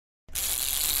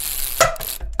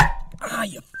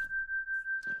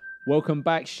Welcome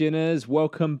back, Shinners.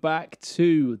 Welcome back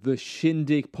to the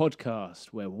Shindig podcast,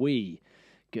 where we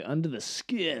get under the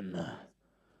skin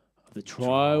of the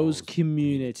Trials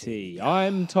community.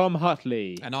 I'm Tom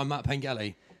Hutley. And I'm Matt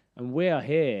Pengelly. And we are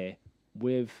here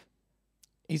with...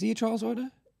 Is he a Trials rider?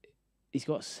 He's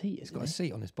got a seat. He's got a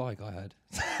seat on his bike, I heard.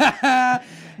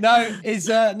 No, he's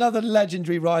another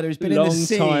legendary rider. He's been in the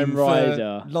scene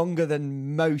for longer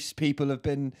than most people have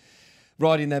been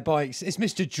riding their bikes. It's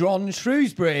Mr. John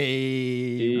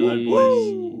Shrewsbury.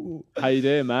 How you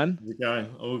doing, man? How's it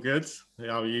going? All good?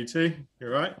 How are you two? You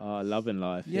all right? Oh, loving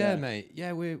life. Yeah, mate.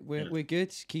 Yeah, we're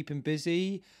good. Keeping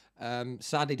busy.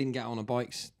 Sadly, didn't get on our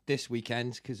bikes this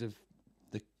weekend because of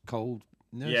the cold.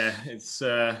 Yeah, it's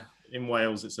in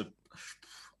Wales. It's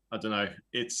I don't know.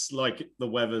 It's like the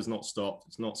weather's not stopped.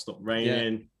 It's not stopped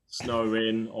raining,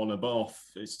 snowing, on and off.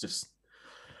 It's just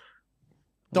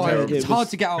it's hard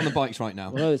to get out on the bikes right now.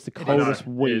 Well, it's the coldest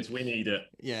week. We need it.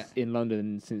 Yeah, in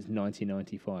London since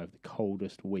 1995. The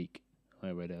coldest week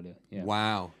I read earlier. Yeah.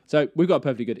 Wow. So we've got a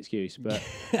perfectly good excuse, but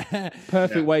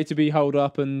perfect way to be holed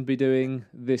up and be doing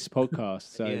this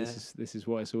podcast. So this is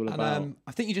what it's all about.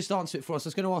 I think you just answered it for us. I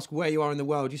was going to ask where you are in the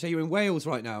world. You say you're in Wales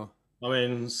right now. I'm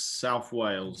in South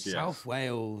Wales. South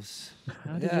Wales.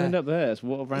 How did you end up there?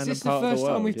 What a random part of the world. Is this the first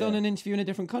time we've done an interview in a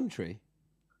different country?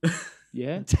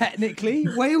 Yeah. Technically,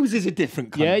 Wales is a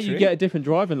different country. Yeah, you get a different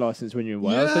driving license when you're in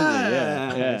Wales, don't you?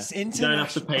 Yeah. It's international. You don't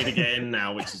have to pay to get in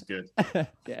now, which is good.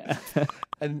 Yeah.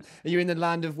 And you're in the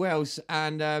land of Wales,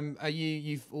 and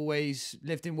you've always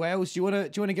lived in Wales. Do you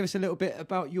want to give us a little bit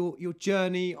about your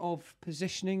journey of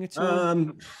positioning at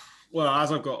all? Well,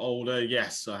 as I've got older,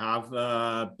 yes, I have.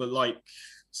 But like,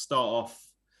 start off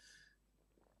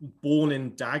born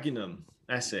in Dagenham,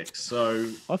 Essex.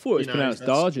 So I thought it was pronounced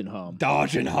Dargenham.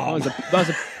 Dargenham.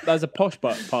 That's a posh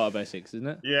part of Essex, isn't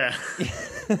it? Yeah.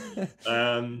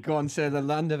 Go on, so the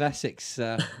land of Essex.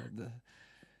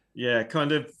 Yeah,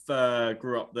 kind of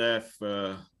grew up there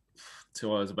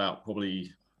till I was about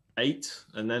probably 8,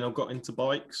 and then I got into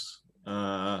bikes.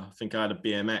 I think I had a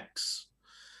BMX,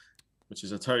 which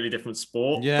is a totally different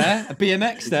sport. Yeah, a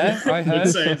BMX there, I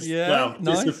heard.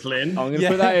 Nice. Discipline. I'm going to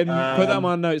put that in. Put that on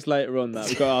my notes later on. That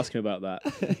we've got to ask him about that.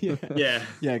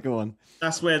 Yeah. Go on.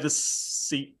 That's where the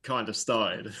seat kind of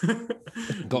started.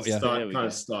 Got you.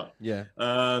 Yeah.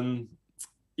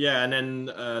 Yeah, and then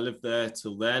lived there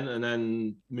till then, and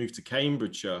then moved to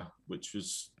Cambridgeshire, which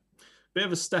was a bit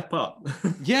of a step up.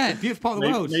 Yeah, beautiful part of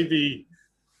the world. Maybe,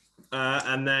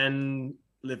 and then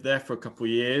lived there for a couple of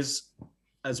years,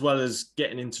 as well as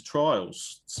getting into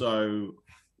trials. So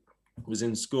I was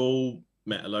in school,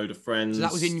 met a load of friends. So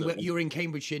that was you're in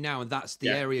Cambridgeshire now, and that's the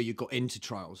area you got into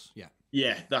trials. Yeah.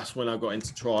 Yeah, that's when I got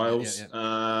into trials.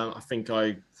 I think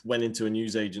I went into a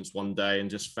newsagent's one day and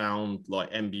just found like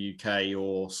MBUK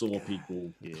or saw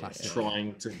people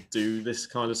trying to do this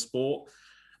kind of sport.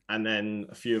 And then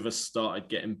a few of us started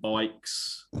getting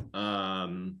bikes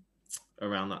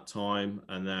around that time,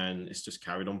 and then it's just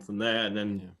carried on from there. And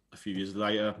then a few years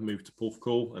later moved to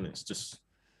Porthcawl, and it's just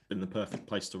been the perfect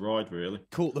place to ride, really.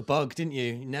 Caught the bug, didn't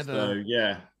you? So,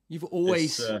 you've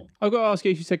always I've got to ask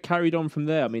you, you said carried on from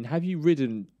there. I mean, you've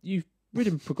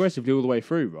ridden progressively all the way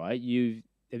through, right?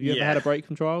 Have you ever had a break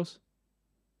from trials?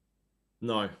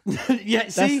 No.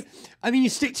 See, I mean, you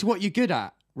stick to what you're good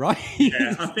at, right?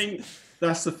 Yeah, I think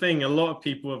that's the thing. A lot of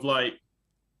people have like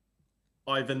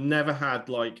either never had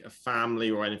like a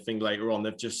family or anything later on.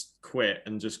 They've just quit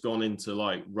and just gone into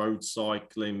like road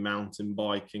cycling, mountain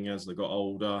biking as they got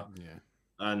older,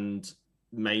 and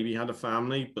maybe had a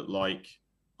family, but like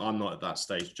I'm not at that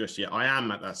stage just yet. I am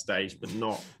at that stage, but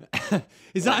not.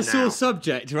 Is that a sore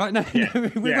subject right now? Yeah.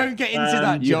 We won't get into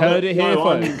that, John. You heard it here,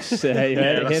 folks. You heard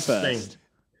it here first.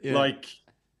 Like,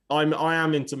 I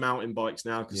am into mountain bikes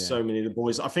now because so many of the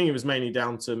boys. I think it was mainly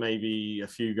down to maybe a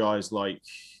few guys like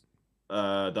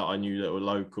that I knew that were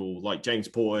local, like James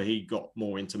Porter. He got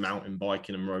more into mountain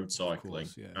biking and road cycling,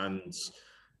 and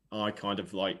I kind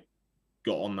of like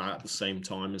got on that at the same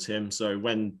time as him. So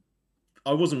when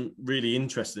I wasn't really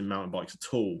interested in mountain bikes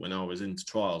at all when I was into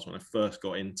trials. When I first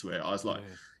got into it, I was like,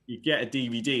 you get a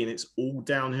DVD and it's all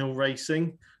downhill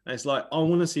racing. And it's like, I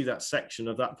want to see that section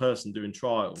of that person doing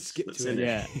trials. That's in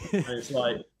it. And it's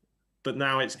like, but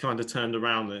now it's kind of turned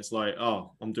around and it's like,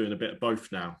 oh, I'm doing a bit of both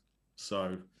now.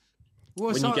 So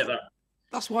when you get that.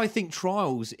 That's why I think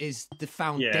trials is the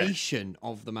foundation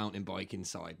of the mountain biking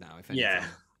side now. If anything.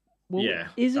 Well,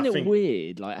 isn't it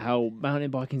weird, like how mountain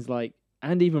biking's like,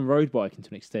 and even road biking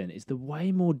to an extent, is the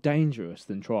way more dangerous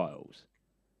than trials?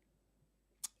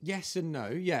 Yes and no.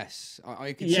 Yes,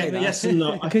 I could say that. Yes and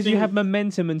no. Because you have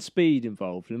momentum and speed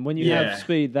involved, and when you have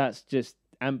speed, that's just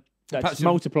That just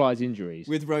multiplies injuries.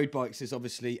 With road bikes, there's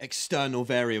obviously external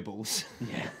variables.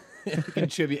 Yeah.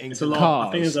 Contributing to cars.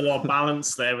 I think there's a lot of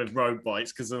balance there with road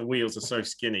bikes because the wheels are so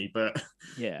skinny, but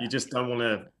you just don't want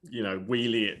to,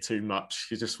 wheelie it too much.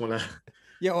 You just want to.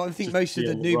 Yeah, well, I think most of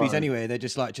the newbies anyway, they're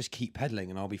just like, just keep pedaling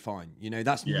and I'll be fine.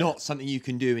 That's not something you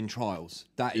can do in trials.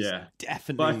 That is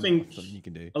definitely but I think something you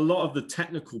can do. A lot of the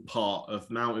technical part of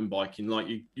mountain biking, like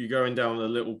you going down a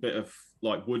little bit of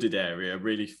like wooded area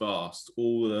really fast,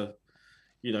 all the,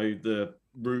 the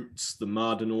roots, the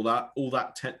mud and all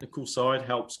that technical side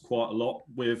helps quite a lot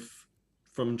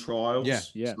from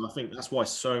trials. Yeah. So I think that's why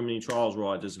so many trials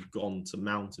riders have gone to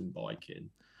mountain biking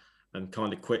and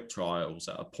kind of quick trials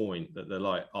at a point that they're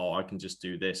like, oh, I can just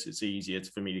do this. It's easier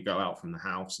for me to go out from the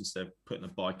house instead of putting a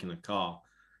bike in a car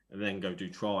and then go do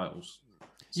trials.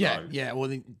 So, Well,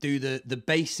 do the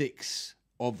basics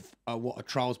of what a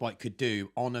trials bike could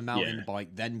do on a mountain bike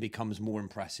then becomes more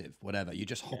impressive. Whatever, you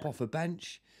just hop off a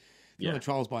bench. If you're on a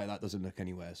trials bike, that doesn't look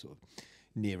anywhere sort of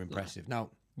near impressive. Now,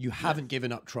 you haven't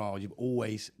given up trials. You've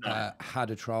always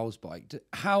had a trials bike.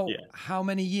 How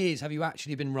many years have you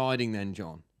actually been riding then,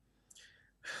 John?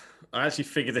 I actually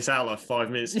figured this out like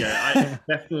 5 minutes ago. I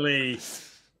definitely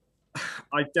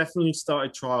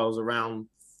started trials around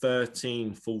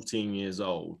 13, 14 years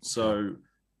old. So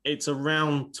it's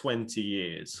around 20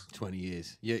 years. 20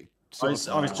 years. Yeah. I was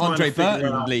Andre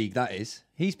Burton league, that is.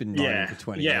 He's been riding for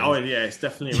 20 years. It's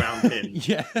definitely around him.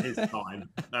 His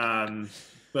time.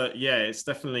 But it's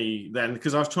definitely then,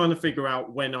 because I was trying to figure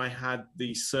out when I had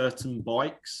these certain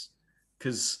bikes,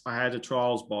 because I had a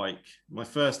trials bike, my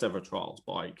first ever trials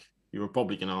bike. You were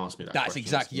probably going to ask me that. That's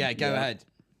exactly. Yeah, go ahead.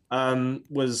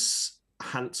 Was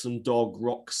Handsome Dog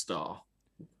Rockstar.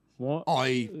 What?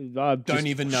 I don't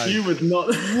even know. You would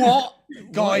not. What?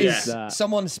 Guys,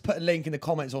 someone's put a link in the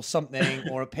comments or something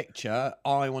or a picture.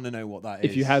 I want to know what that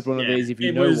is. If you had one of these, if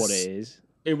you know what it is.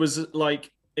 It was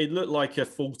like, it looked like a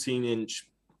 14-inch,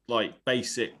 like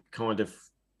basic kind of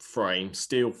frame,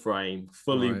 steel frame,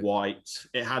 fully white.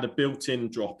 It had a built-in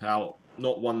dropout,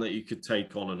 not one that you could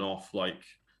take on and off, like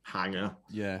hanger.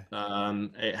 Yeah.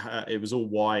 It was all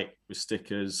white with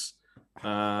stickers,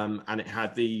 and it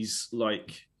had these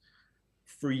like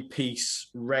 3-piece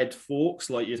red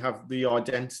forks, like you'd have the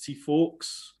identity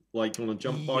forks, like on a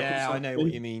jump bike. Yeah, I know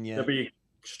what you mean. Yeah, they'll be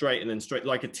straight and then straight,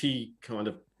 like a T kind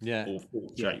of or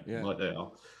fork shape, like they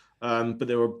are. But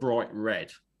they were bright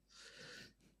red.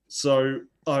 So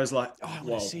I was like, oh, I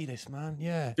want to see this, man.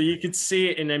 Yeah. But you could see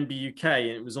it in MBUK, and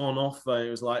it was on offer. It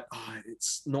was like,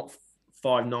 it's not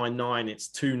 $599, it's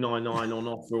 $299 on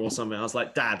offer or something. I was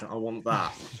like, Dad, I want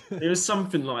that. It was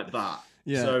something like that.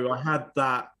 Yeah. So I had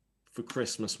that for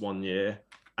Christmas one year,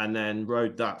 and then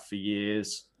rode that for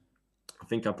years. I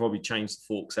think I probably changed the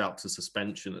forks out to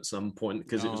suspension at some point,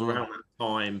 because it was around that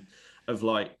time of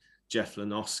like Jeff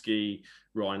Lanowski,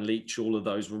 Ryan Leach, all of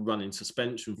those were running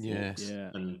suspension forks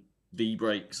and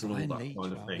V-brakes and all that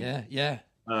kind of thing. Yeah.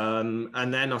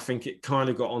 And then I think it kind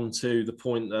of got on to the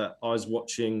point that I was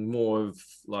watching more of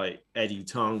like Eddie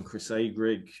Tongue, Chris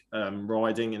Agrig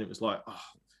riding, and it was like,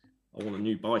 I want a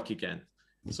new bike again.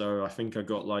 So I think I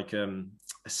got like a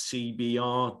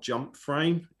CBR jump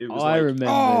frame. It was I remember.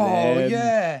 Oh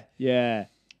them. Yeah.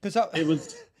 Because it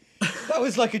was. That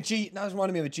was like that was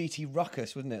reminding me of a GT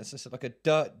Ruckus, wasn't it? It's just like a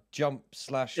dirt jump /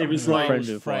 It was like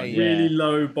frame. really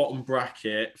low bottom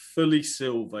bracket, fully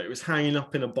silver. It was hanging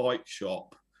up in a bike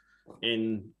shop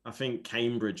in, I think,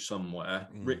 Cambridge somewhere.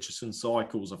 Richardson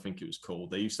Cycles, I think it was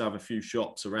called. They used to have a few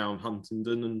shops around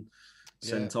Huntingdon and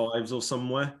St Ives or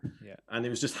somewhere. Yeah. And it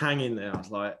was just hanging there. I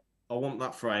was like, I want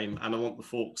that frame and I want the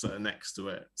forks that are next to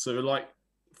it. So like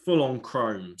full on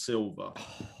chrome silver.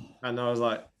 And I was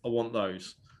like, I want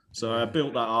those. So I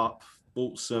built that up,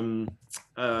 bought some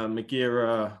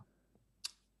Magira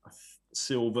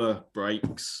silver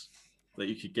brakes that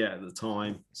you could get at the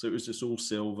time. So it was just all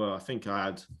silver. I think I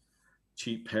had a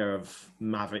cheap pair of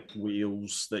Mavic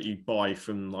wheels that you buy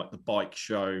from like the bike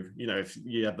show. You know, if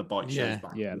you had the bike shows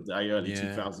back in the day, early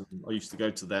 2000s, I used to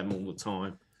go to them all the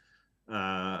time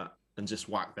and just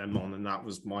whack them on. And that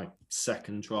was my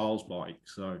second trials bike.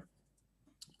 So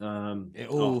it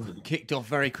all kicked off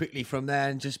very quickly from there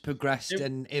and just progressed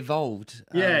and evolved.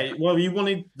 Well, you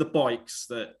wanted the bikes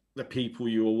that the people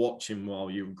you were watching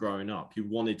while you were growing up, you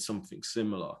wanted something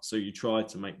similar. So you tried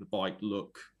to make the bike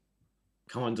look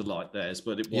kind of like theirs,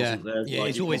 but it wasn't theirs. Yeah,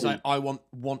 it's always like, I want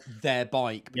their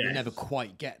bike, but you never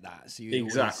quite get that. So you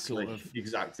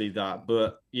exactly that.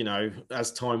 But, you know,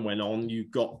 as time went on, you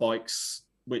got bikes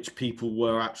which people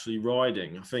were actually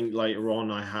riding. I think later on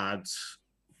I had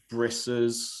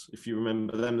Brissers, if you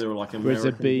remember them. They were like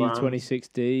Brizzer American brands.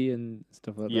 B26D and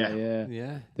stuff like that. Yeah.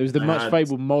 Yeah. There was the They much had-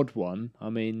 fabled mod one. I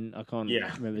mean, I can't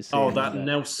remember seeing Oh, that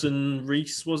Nelson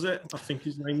Reese, was it? I think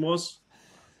his name was.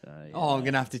 Oh, I'm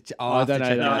gonna have to. I don't know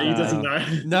check that. No, he doesn't know.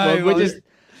 No, Well,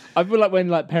 I feel like when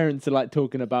like parents are like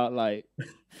talking about like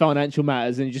financial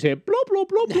matters and you just hear blah blah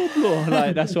blah blah blah,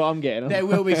 like that's what I'm getting. There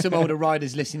will be some older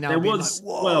riders listening now. There being was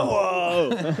like,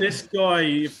 whoa. this guy.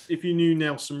 If you knew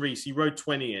Nelson Reese, he rode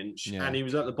 20-inch, Yeah. and he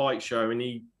was at the bike show, and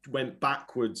he went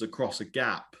backwards across a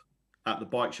gap at the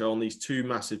bike show on these two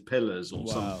massive pillars or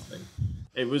something.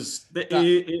 It was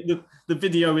the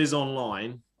video is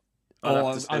online.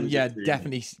 Oh, yeah,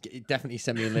 definitely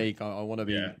send me a link. I want to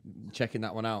be checking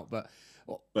that one out. But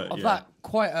that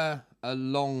quite a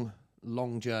long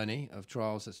journey of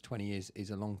trials. That's 20 years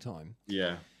is a long time.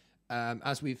 Yeah.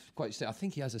 As we've quite said, I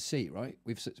think he has a seat, right?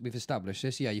 We've established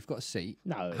this. Yeah, you've got a seat.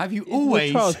 No. Have you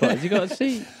always trials bikes, you got a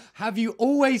seat? Have you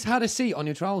always had a seat on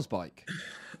your trials bike?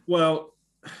 Well,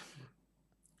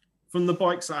 from the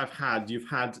bikes that I've had, you've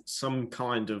had some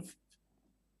kind of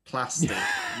plastic,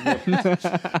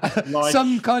 like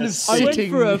some kind of I went sitting.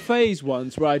 through a phase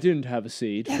once where I didn't have a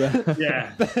seat, but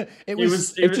yeah, it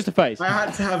was just a phase. I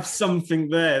had to have something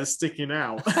there sticking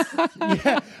out.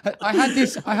 Yeah, I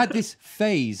had this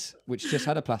phase which just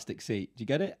had a plastic seat. Do you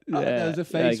get it? There was a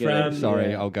phase frame.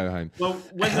 Sorry, I'll go home. Well,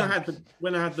 when I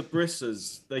had the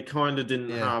Brissers, they kind of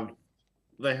didn't have.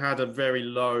 They had a very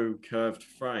low curved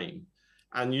frame.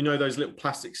 And you know those little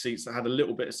plastic seats that had a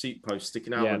little bit of seat post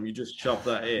sticking out and you just shove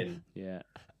that in. Yeah.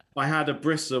 I had a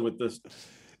Brisser with the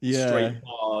straight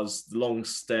bars, long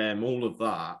stem, all of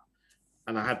that.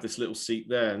 And I had this little seat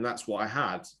there, and that's what I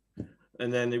had.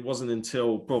 And then it wasn't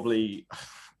until probably,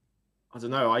 I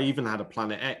don't know, I even had a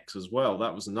Planet X as well.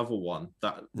 That was another one.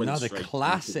 Another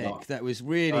classic that was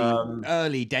really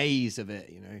early days of it,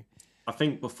 you know. I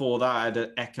think before that I had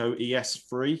an Echo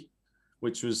ES3.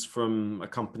 Which was from a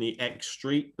company, X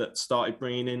Street, that started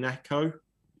bringing in Echo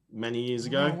many years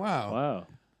ago. Oh, wow.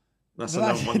 That's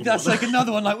another one. That's like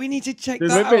another one. Like, we need to check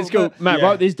that out. It's cool. Matt,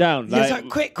 write these down. Like,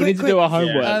 quick. We need to do our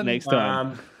homework next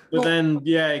time. But then,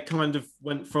 it kind of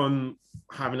went from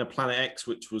having a Planet X,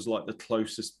 which was like the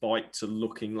closest bike to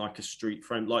looking like a street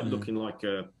frame, like looking like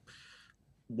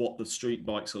what the street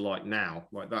bikes are like now,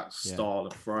 like that style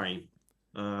of frame.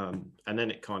 And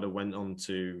then it kind of went on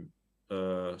to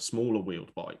smaller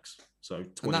wheeled bikes. So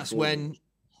and that's when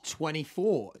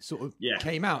 24 sort of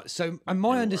came out. So, and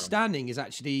my understanding is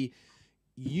actually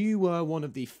you were one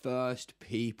of the first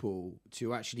people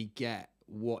to actually get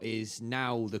what is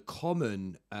now the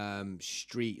common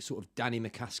street sort of Danny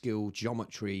McCaskill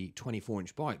geometry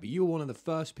 24-inch bike. But you were one of the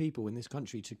first people in this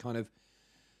country to kind of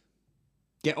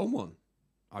get on one,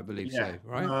 I believe so,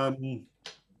 right?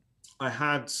 I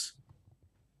had...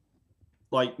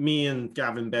 Like me and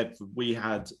Gavin Bedford, we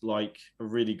had like a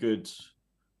really good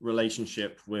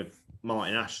relationship with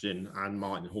Martin Ashton and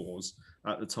Martin Hawes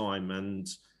at the time, and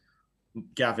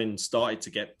Gavin started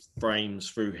to get frames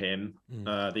through him.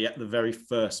 The very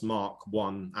first Mark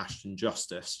 1 Ashton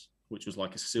Justice, which was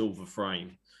like a silver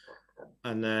frame,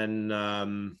 and then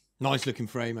nice looking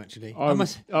frame, actually. I would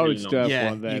still have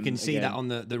one then. You can see that on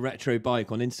the retro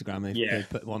bike on Instagram. They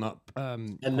put one up.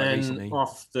 And then recently.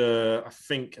 After I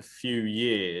think a few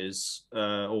years,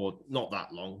 or not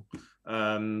that long,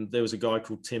 there was a guy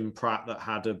called Tim Pratt that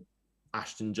had a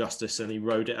Ashton Justice, and he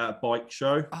rode it at a bike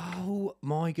show. Oh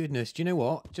my goodness! Do you know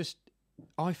what?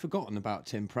 I've forgotten about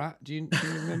Tim Pratt. Do you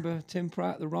remember Tim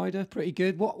Pratt, the rider? Pretty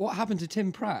good. What happened to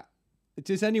Tim Pratt?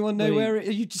 Does anyone know where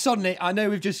you suddenly? I know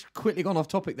we've just quickly gone off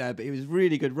topic there, but he was a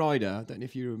really good rider. I don't know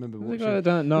if you remember watching.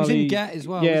 He was in Get as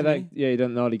well. He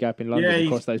done gnarly gap in London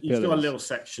across those pillars. He's got a little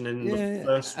section in the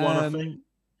first one, I think.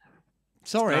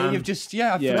 Sorry, you've just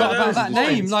I forgot about that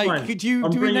name. Like, could you?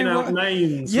 I'm bringing out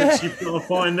names which you've got to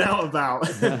find out about.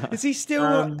 Is he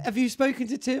still? Have you spoken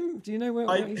to Tim? Do you know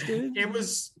what he's doing? It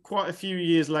was quite a few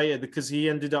years later because he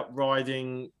ended up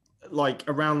riding. Like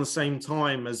around the same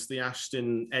time as the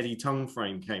Ashton Eddie tongue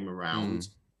frame came around,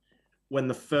 when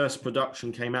the first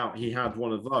production came out, he had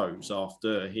one of those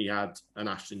after he had an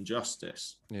Ashton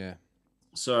Justice. Yeah.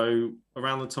 So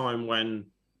around the time when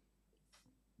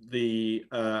the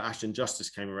Ashton Justice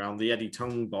came around, the Eddie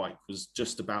tongue bike was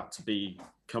just about to be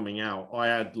coming out. I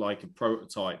had like a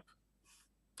prototype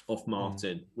off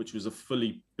Martin, which was a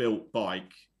fully built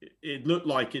bike. It looked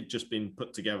like it'd just been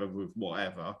put together with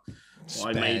whatever.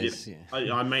 I made it.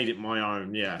 I made it my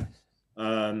own. Yeah.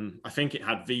 I think it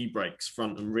had V brakes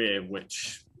front and rear,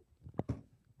 which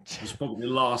was probably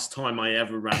the last time I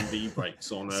ever ran V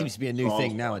brakes on. Seems to be a new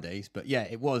thing nowadays, but yeah,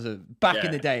 it was back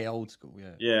in the day, old school.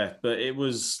 Yeah. Yeah, but it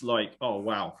was like, oh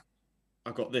wow,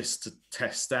 I got this to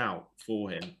test out for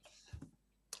him.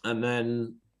 And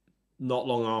then not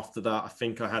long after that, I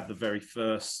think I had the very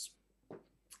first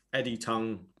Eddie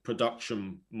Tongue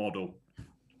production model.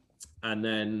 And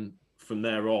then from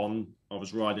there on, I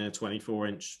was riding a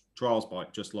 24-inch trials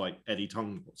bike, just like Eddie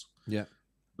Tongue was. Yeah.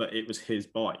 But it was his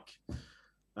bike.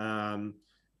 And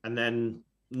then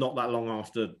not that long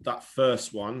after that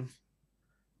first one,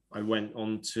 I went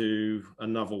on to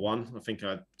another one. I think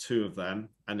I had 2 of them.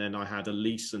 And then I had a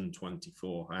Leeson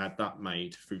 24. I had that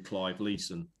made through Clive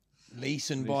Leeson.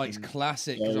 Leeson bikes,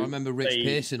 classic. Because I remember Rich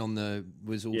Pearson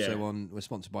was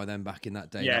sponsored by them back in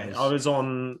that day. Yeah,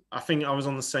 I think I was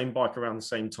on the same bike around the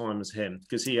same time as him,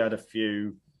 because he had a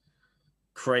few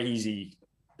crazy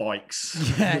bikes.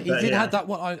 Yeah, he did have that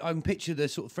one. I picture the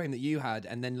sort of frame that you had,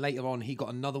 and then later on he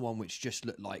got another one which just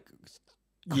looked like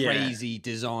crazy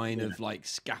design of like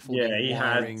scaffolding. Yeah, he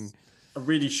wiring. had a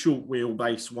really short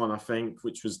wheelbase one, I think,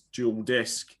 which was dual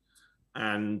disc.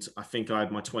 And I think I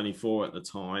had my 24 at the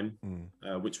time,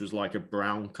 which was like a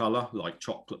brown color, like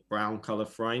chocolate brown color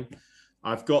frame.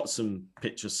 I've got some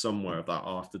pictures somewhere of that.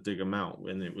 I'll have to dig them out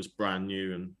when it was brand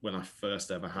new and when I first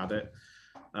ever had it.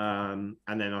 And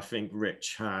then I think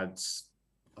Rich had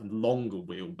a longer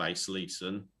wheelbase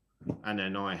Leeson, and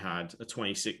then I had a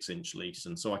 26-inch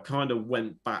Leeson. So I kind of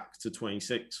went back to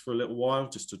 26 for a little while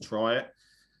just to try it.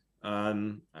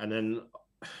 And then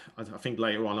I think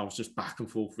later on I was just back and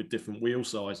forth with different wheel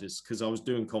sizes because I was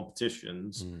doing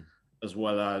competitions as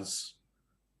well as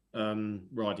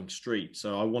riding street.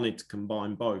 So I wanted to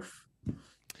combine both.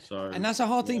 So, and that's a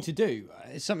hard thing to do.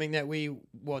 It's something that we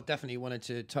definitely wanted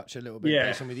to touch a little bit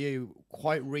based on with you.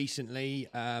 Quite recently,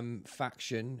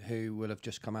 Faction, who will have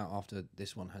just come out after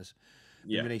this one has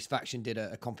been released, Faction did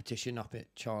a competition up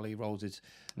at Charlie Rolls'.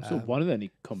 I saw one of the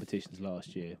only competitions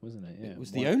last year, wasn't it? Yeah, it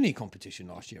was the only competition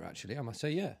last year, actually. I must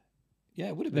say, yeah,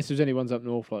 it would have been. Unless there's any ones up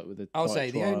north, like with the I'll say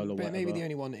the only, maybe the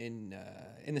only one in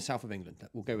the south of England.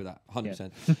 We'll go with that,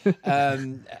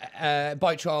 100%.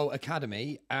 Bike Trial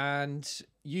Academy, and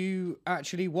you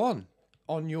actually won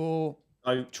on your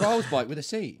trials bike with a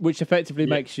seat, which effectively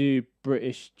makes you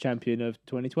British champion of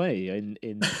 2020 in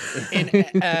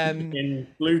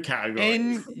blue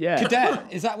category. Cadet.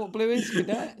 Is that what blue is?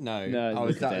 Cadet? No,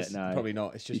 cadet, no. Probably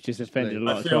not. It's just offended blue. a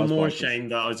lot. I feel more ashamed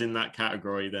that I was in that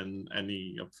category than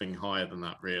anything higher than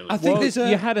that. Really, I think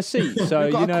you had a seat. So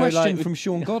we've got a question from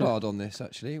Sean Goddard on this.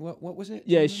 Actually, what was it?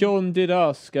 Yeah, Sean did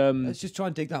ask. Let's just try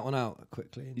and dig that one out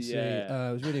quickly and see. It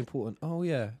was really important. Oh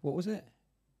yeah, what was it?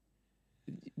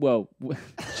 Well,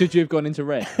 should you have gone into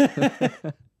red?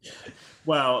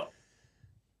 Well,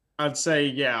 I'd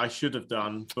say, I should have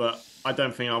done, but I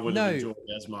don't think I would have enjoyed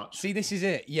it as much. See, this is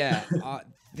it. Yeah.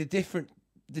 The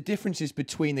differences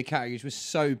between the categories was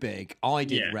so big. I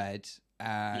did red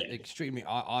extremely.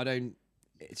 I don't.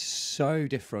 It's so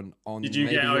different on. Did you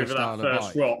get over that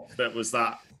first rock that was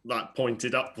that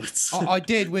pointed upwards? I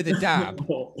did with a dab.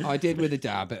 I did with a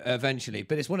dab eventually,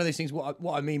 but it's one of those things.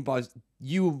 What I mean by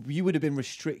you would have been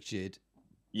restricted,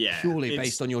 purely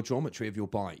based on your geometry of your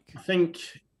bike. I think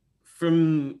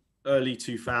from early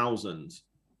 2000s,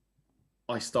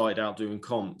 I started out doing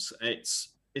comps. It's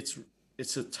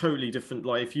a totally different.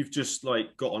 Like if you've just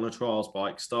like got on a trials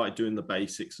bike, started doing the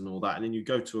basics and all that, and then you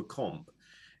go to a comp,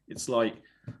 it's like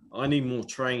I need more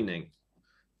training.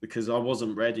 Because I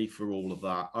wasn't ready for all of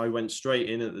that. I went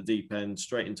straight in at the deep end,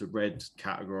 straight into red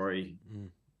category.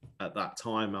 At that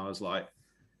time, I was like,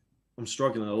 I'm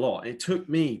struggling a lot. It took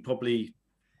me probably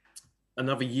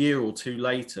another year or two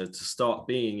later to start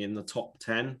being in the top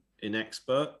 10 in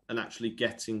expert and actually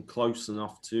getting close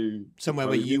enough to somewhere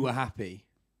where you were happy.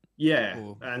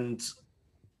 Yeah. And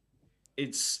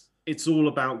it's all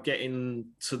about getting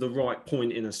to the right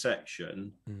point in a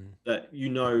section that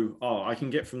I can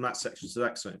get from that section to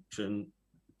that section,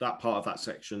 that part of that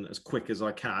section as quick as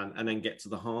I can, and then get to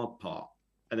the hard part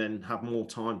and then have more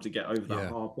time to get over that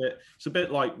hard bit. It's a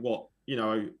bit like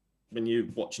when you're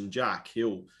watching Jack,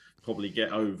 he'll probably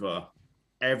get over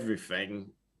everything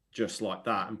just like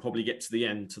that and probably get to the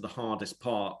end, to the hardest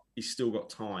part. He's still got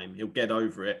time. He'll get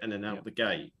over it and then out the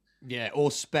gate. Yeah, or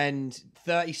spend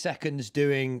 30 seconds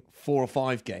doing 4 or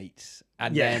 5 gates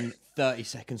and then 30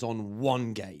 seconds on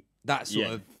one gate. That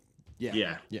sort of,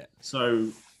 yeah. So,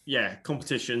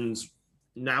 competitions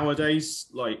nowadays,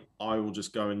 like I will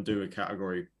just go and do a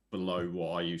category below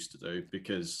what I used to do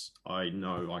because I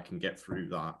know I can get through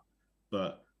that.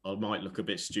 But I might look a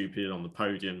bit stupid on the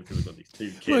podium because I've got these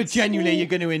 2 kids. Well, genuinely, you're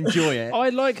going to enjoy it. I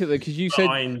like it though because you said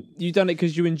you've done it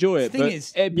because you enjoy it. The thing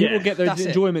is, people get their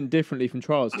enjoyment differently from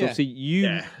trials. Obviously,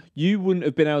 you wouldn't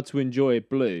have been able to enjoy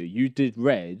blue. You did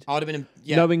red. I would have been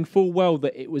knowing full well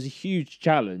that it was a huge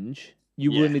challenge.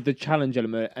 You really need the challenge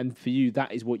element, and for you,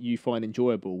 that is what you find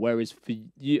enjoyable. Whereas for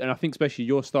you, and I think especially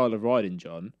your style of riding,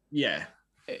 John. Yeah.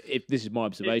 If this is my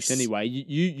observation anyway,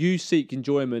 you seek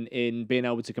enjoyment in being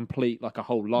able to complete like a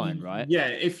whole line, right? Yeah,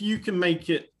 if you can make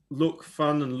it look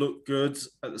fun and look good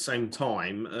at the same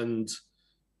time, and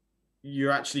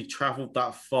you actually traveled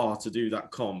that far to do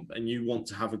that comp and you want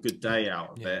to have a good day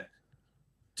out of it,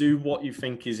 do what you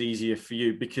think is easier for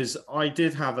you. Because I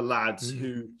did have a lad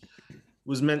who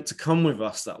was meant to come with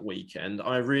us that weekend.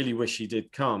 I really wish he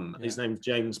did come. His name's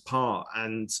James Parr,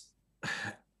 and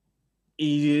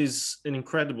he is an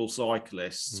incredible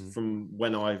cyclist from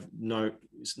when I've known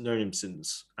him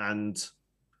since. And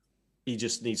he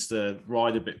just needs to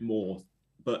ride a bit more,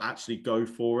 but actually go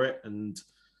for it and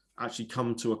actually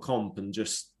come to a comp and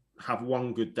just have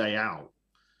one good day out.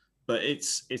 But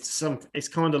it's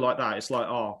kind of like that. It's like,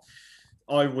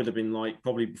 I would have been like,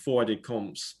 probably before I did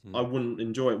comps, I wouldn't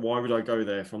enjoy it. Why would I go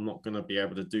there if I'm not going to be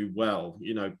able to do well?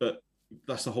 You know, but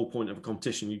that's the whole point of a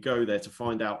competition. You go there to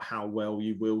find out how well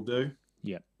you will do.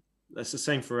 Yeah. That's the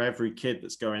same for every kid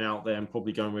that's going out there and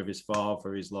probably going with his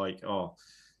father. He's like, oh,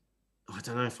 I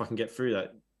don't know if I can get through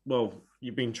that. Well,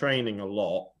 you've been training a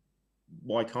lot.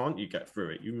 Why can't you get through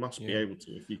it? You must be able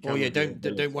to if you can. Well, yeah,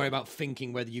 don't worry about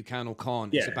thinking whether you can or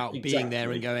can't. It's about being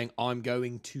there and going, I'm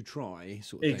going to try.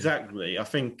 Sort of exactly. I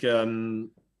think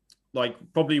like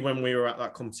probably when we were at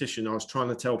that competition, I was trying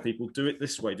to tell people, do it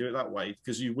this way, do it that way,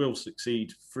 because you will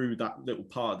succeed through that little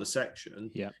part of the section.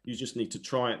 Yeah. You just need to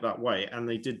try it that way. And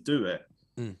they did do it.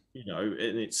 You know,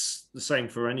 and it's the same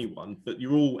for anyone, but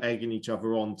you're all egging each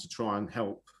other on to try and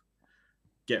help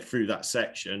get through that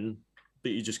section.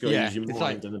 But you just got to use your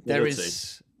mind and ability. There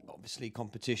is obviously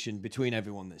competition between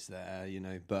everyone that's there, you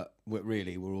know, but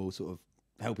we're all sort of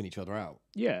helping each other out.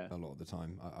 Yeah. A lot of the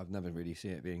time. I've never really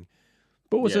seen it being.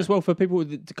 But also as well for people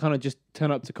to kind of just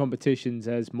turn up to competitions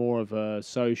as more of a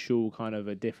social kind of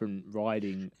a different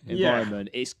riding environment.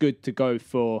 It's good to go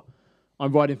for,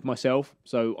 I'm riding for myself,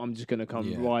 so I'm just going to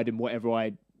come ride in whatever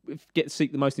I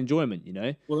seek the most enjoyment, you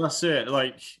know? Well, that's it.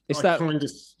 Like,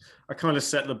 I kind of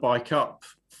set the bike up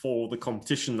for the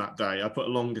competition that day. I put a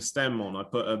longer stem on. I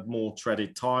put a more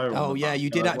treaded tyre on. Oh, yeah, you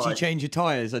did actually change your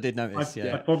tyres. I did notice.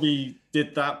 I probably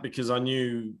did that because I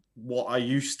knew what I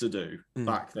used to do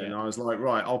back then. I was like,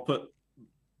 right, I'll put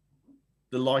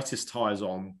the lightest tyres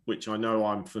on, which I know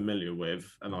I'm familiar with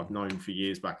and I've known for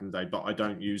years back in the day, but I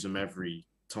don't use them every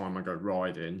time I go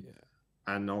riding. Yeah.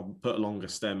 And I'll put a longer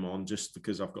stem on just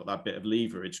because I've got that bit of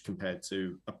leverage compared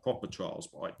to a proper trials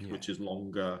bike, which is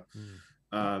longer.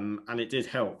 And it did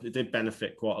help. It did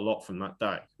benefit quite a lot from that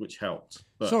day, which helped.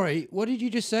 But... Sorry, what did you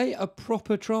just say? A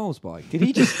proper trials bike? Did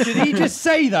he just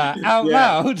say that out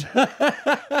loud?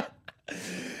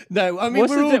 No, I mean,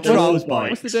 we're all trials bikes.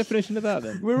 What's the definition of that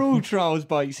then? We're all trials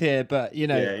bikes here, but you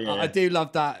know, I do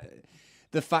love that.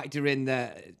 The factor in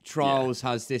that trials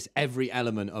has this every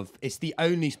element of. It's the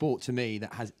only sport to me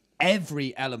that has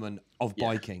every element of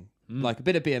biking, like a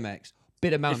bit of BMX,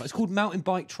 bit of mountain bike. It's called mountain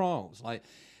bike trials, like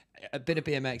a bit of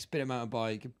BMX, bit of mountain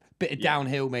bike, bit of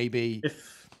downhill maybe.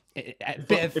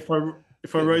 If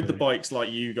I rode the bikes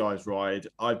like you guys ride,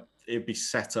 it'd be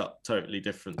set up totally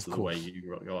different to the way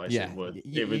you guys would.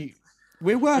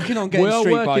 We're working on getting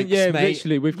street bikes, mate.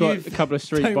 Literally, we've got a couple of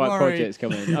street bike projects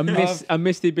coming. I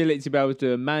miss the ability to be able to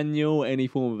do a manual, any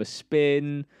form of a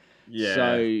spin. Yeah.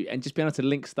 So, and just being able to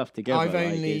link stuff together.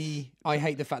 I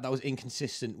hate the fact that I was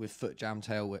inconsistent with foot jam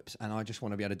tail whips, and I just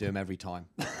want to be able to do them every time.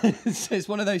 It's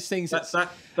one of those things.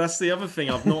 That's the other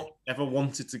thing. I've not ever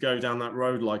wanted to go down that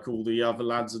road like all the other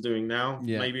lads are doing now.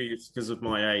 Yeah. Maybe it's because of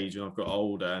my age and I've got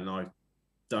older and I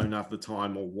don't have the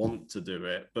time or want to do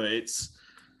it. But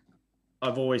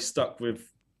I've always stuck with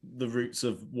the roots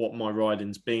of what my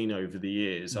riding's been over the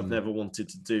years. I've never wanted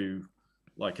to do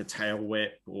like a tail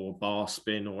whip or bar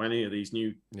spin or any of these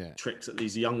new tricks that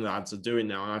these young lads are doing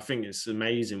now. And I think it's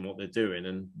amazing what they're doing.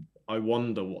 And I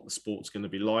wonder what the sport's going to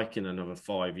be like in another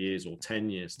 5 years or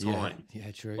 10 years time.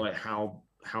 Yeah, true. Like how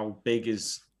big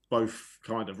is both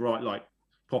kind of like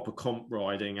proper comp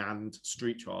riding and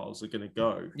street trials are going to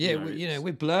go. Yeah,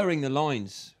 we're blurring the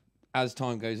lines as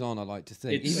time goes on, I like to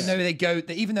think.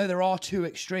 Even though there are two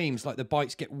extremes, like the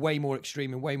bikes get way more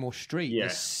extreme and way more street,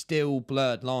 there's still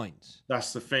blurred lines.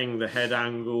 That's the thing, the head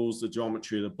angles, the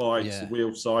geometry of the bikes, the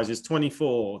wheel sizes.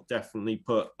 24 definitely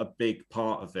put a big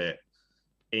part of it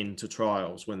into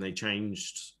trials when they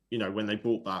changed, when they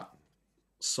brought that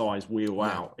size wheel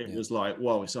out. It was like,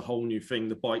 whoa, it's a whole new thing.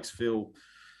 The bikes feel,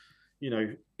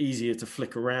 easier to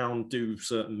flick around, do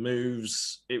certain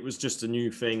moves. It was just a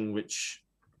new thing, which...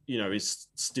 is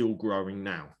still growing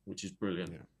now, which is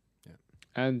brilliant.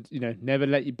 And, you know, never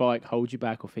let your bike hold you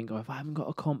back or think, oh, if I haven't got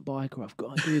a comp bike or I've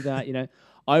got to do that, you know.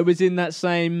 I was in that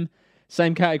same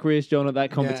category as John at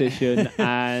that competition,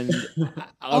 and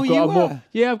I've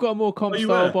got a more comp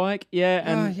style bike.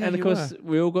 Yeah, and of course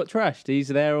we all got trashed. He's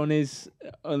there on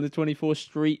the 24th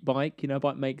Street bike, you know,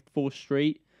 bike make 4th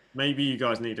Street. Maybe you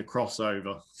guys need a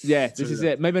crossover. Yeah, this is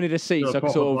it. Maybe I need a seat so I can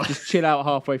sort of just chill out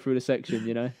halfway through the section,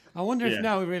 you know. I wonder if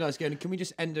now we realise, can we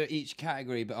just enter each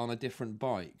category but on a different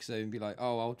bike? So be like,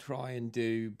 oh, I'll try and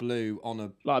do blue on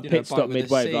a pit stop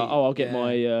midway. Like, oh, I'll get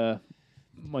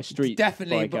my street.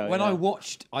 Definitely, bike but out, when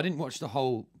I didn't watch the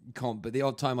whole comp, but the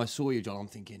odd time I saw you, John, I'm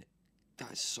thinking,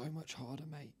 that's so much harder,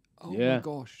 mate. Oh my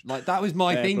gosh. Like, that was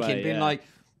my thinking, being like,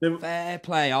 fair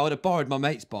play. I would have borrowed my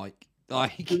mate's bike.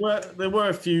 Like, there were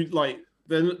a few, like,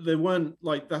 there weren't,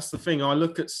 like, that's the thing. I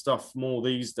look at stuff more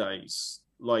these days,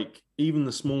 like, even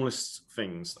the smallest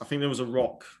things. I think there was a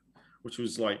rock, which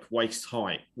was like waist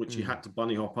height, which you had to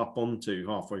bunny hop up onto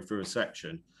halfway through a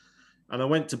section. And I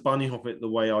went to bunny hop it the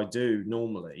way I do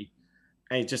normally,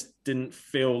 and it just didn't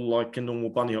feel like a normal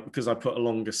bunny hop because I put a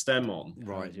longer stem on.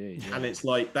 Right. And it's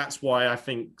like, that's why I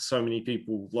think so many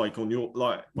people, like,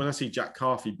 when I see Jack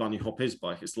Carthy bunny hop his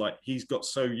bike, it's like he's got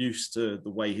so used to the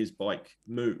way his bike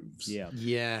moves. Yeah.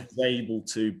 He's able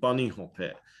to bunny hop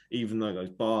it, even though those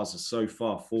bars are so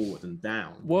far forward and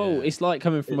down. Well, it's like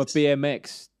coming from a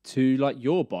BMX to like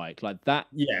your bike. Like that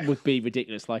would be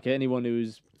ridiculous. Like anyone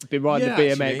who's been riding the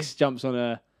BMX jumps on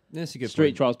a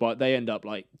street trials bike, they end up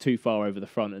like too far over the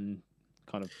front and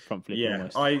kind of front flip.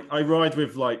 Almost. I ride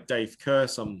with like Dave Kerr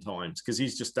sometimes because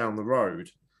he's just down the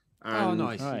road. And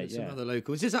nice. Right, some other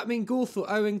locals. Does that mean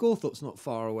Owen Gawthorpe's not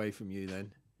far away from you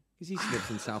then? Because he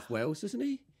lives in South Wales, doesn't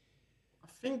he? I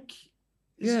think.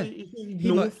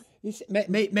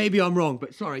 Maybe I'm wrong,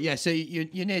 but sorry. Yeah, so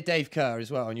you're near Dave Kerr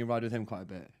as well, and you ride with him quite a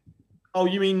bit. Oh,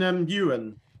 you mean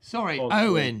Ewan? Sorry,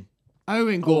 Owen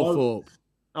Gawthorpe.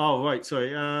 Oh, right, sorry.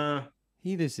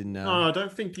 He lives in. No, I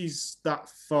don't think he's that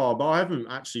far, but I haven't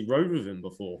actually rode with him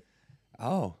before.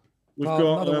 Oh, we've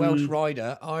got another Welsh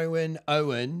rider, Owen.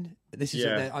 This is.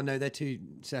 I know they're two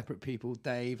separate people.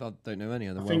 Dave, I don't know any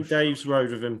other. I think Dave's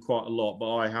rode with him quite a lot,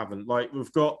 but I haven't. Like,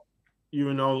 we've got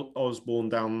Ewan Osborne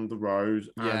down the road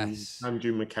and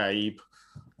Andrew McCabe.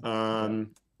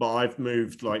 But I've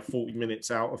moved like 40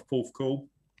 minutes out of Porthcawl.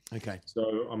 Okay.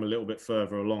 So I'm a little bit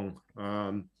further along,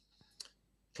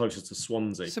 closer to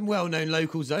Swansea. Some well-known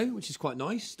locals though, which is quite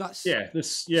nice. That's what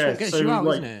gets you out,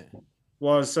 isn't it?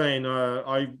 Well, I was saying,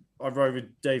 I've rode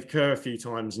with Dave Kerr a few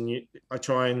times, and I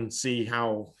try and see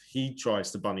how he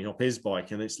tries to bunny hop his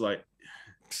bike, and it's like...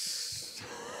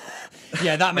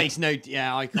 Yeah, that makes no...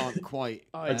 Yeah, I can't quite...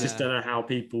 I just don't know how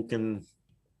people can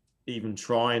even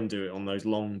try and do it on those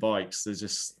long bikes. They're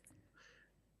just...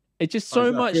 It's just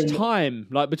so much time,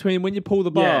 like, between when you pull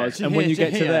the bars and when you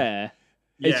get to there.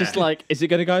 It's just like, is it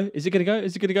going to go? Is it going to go?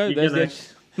 Is it going to go?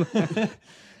 There's the...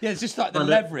 Yeah, it's just like the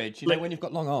leverage, you know, when you've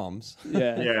got long arms.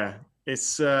 Yeah.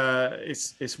 It's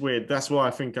weird. That's why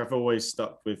I think I've always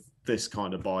stuck with this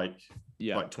kind of bike.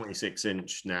 Yeah. Like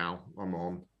 26-inch now I'm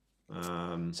on.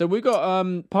 So we got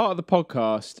part of the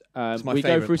podcast. We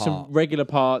go through some regular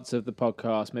parts of the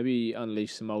podcast, maybe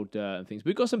unleash some old dirt and things.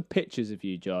 We've got some pictures of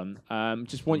you, John.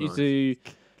 Just want you to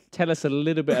tell us a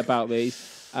little bit about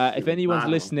these. If anyone's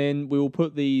listening, we will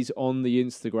put these on the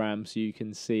Instagram so you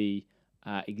can see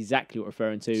exactly what we're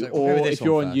referring to. So or if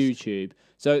you're on YouTube.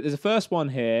 So there's a first one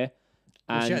here.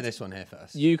 We'll share this one here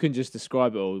first. You can just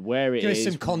describe it all, where it is. Give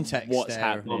us some context what's there,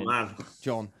 happening. Oh, man.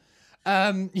 John.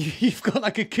 You've got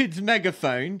like a kid's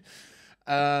megaphone.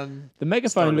 The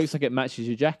megaphone looks like it matches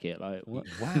your jacket. Like, what?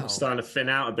 Wow, I'm starting to thin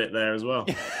out a bit there as well.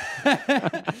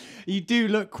 You do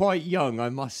look quite young, I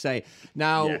must say.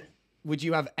 Now, would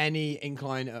you have any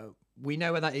incline? We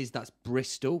know where that is. That's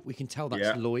Bristol. We can tell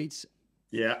that's Lloyd's.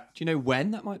 Yeah. Do you know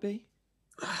when that might be?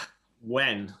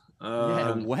 When?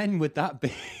 When would that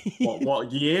be?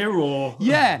 what year or?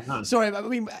 Yeah. Sorry, I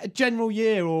mean a general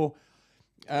year or.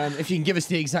 If you can give us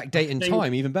the exact date and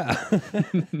time, even better.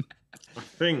 I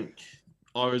think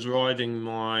I was riding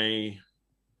my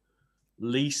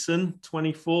Leeson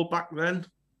 24 back then.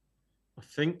 I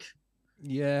think.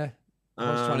 Yeah.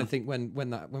 I was trying to think when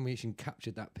we actually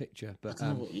captured that picture, but I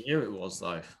don't know what year it was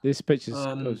though. This picture's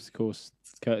of course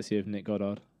courtesy of Nick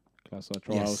Goddard, Glasseye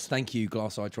Trials. Yes, thank you,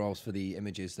 Glasseye Trials, for the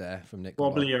images there from Nick.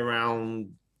 Probably Goddard.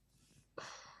 Around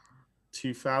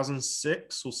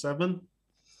 2006 or 7.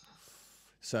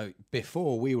 So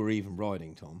before we were even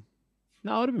riding, Tom.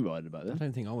 No, I would have been riding about then. I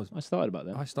don't think I was. I started about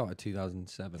then. I started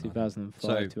 2007.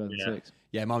 2005, 2006.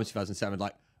 Yeah, mine was 2007.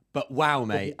 Like, but wow,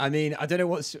 mate. I mean, I don't know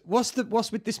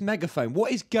what's with this megaphone.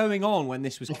 What is going on when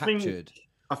this was captured?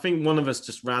 I think one of us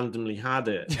just randomly had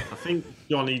it. I think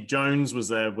Johnny Jones was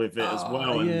there with it as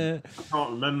well. Yeah. And I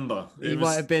can't remember. He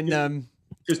might have been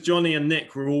because Johnny and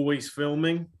Nick were always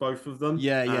filming, both of them.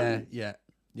 Yeah.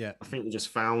 I think we just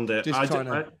found it.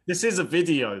 This is a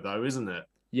video though, isn't it?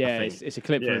 Yeah, it's a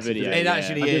clip from a video. It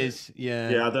actually is.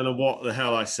 Yeah, I don't know what the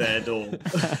hell I said. Or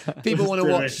people want to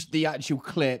watch the actual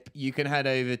clip. You can head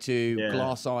over to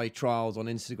Glass Eye Trials on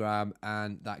Instagram,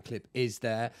 and that clip is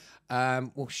there.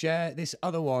 We'll share this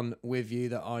other one with you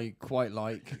that I quite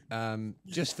like,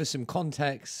 just for some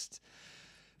context.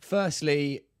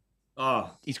 Firstly,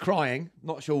 he's crying.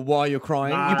 Not sure why you're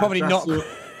crying. You're probably not.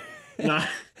 No.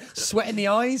 Sweat in the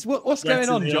eyes. What's going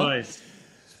on, John? Eyes.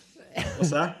 What's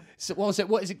that? So,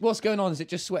 what's going on? Is it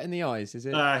just sweat in the eyes? Is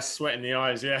it? Sweat in the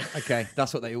eyes, yeah. Okay,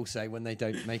 that's what they all say when they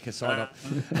don't make a sign up.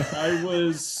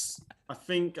 I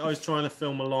think I was trying to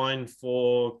film a line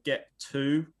for Get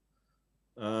 2.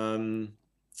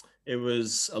 It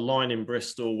was a line in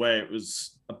Bristol where it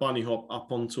was a bunny hop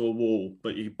up onto a wall,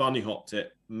 but you bunny hopped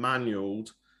it,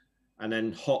 manualed, and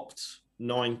then hopped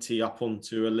 90 up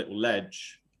onto a little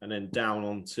ledge. And then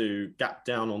gap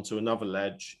down onto another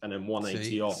ledge, and then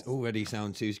 180 off. It already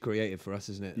sounds too creative for us,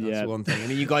 isn't it? That's one thing. I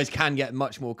mean, you guys can get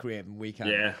much more creative than we can.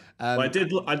 Yeah. I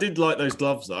did like those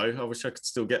gloves though. I wish I could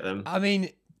still get them. I mean,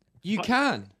 you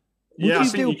can. Yeah, you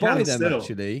still buy them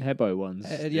actually. Hebo ones.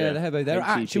 The Hebo. They're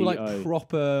actual like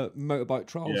proper motorbike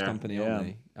trials company, aren't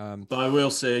they? But I will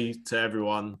say to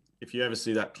everyone, if you ever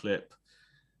see that clip,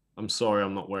 I'm sorry,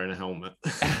 I'm not wearing a helmet.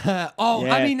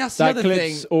 I mean, that's the other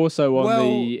thing. Also on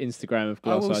the Instagram of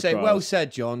Glass Eye Trials. Well said,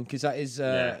 John, because that is,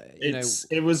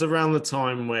 it was around the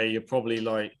time where you're probably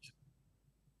like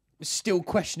still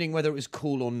questioning whether it was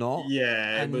cool or not.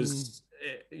 Yeah, it was.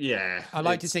 Yeah, I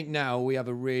like to think now we have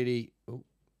a really. Oh,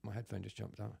 my headphone just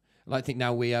jumped out. I like to think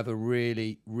now we have a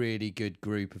really, really good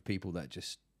group of people that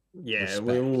just. Yeah, respect.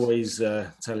 we're always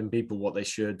telling people what they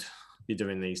should be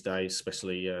doing these days,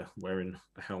 especially wearing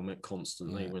a helmet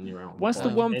constantly when you're out. What's the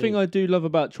one thing I do love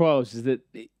about trials is that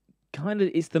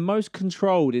it's the most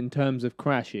controlled in terms of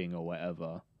crashing or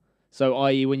whatever. So,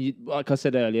 i.e., when you, like I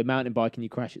said earlier, mountain biking, you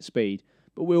crash at speed,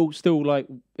 but we'll still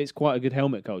it's quite a good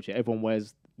helmet culture. Everyone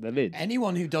wears the lid.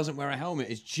 Anyone who doesn't wear a helmet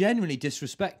is generally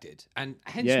disrespected, and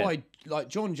hence why, like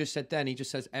John just said, then he just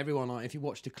says everyone. If you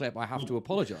watch the clip, I have to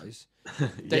apologise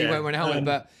that you won't wear a helmet,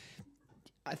 but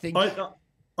I think.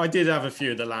 I did have a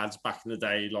few of the lads back in the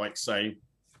day, like say,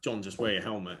 John, just wear your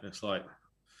helmet. It's like,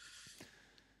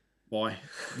 why?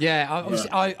 Yeah,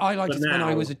 I liked it when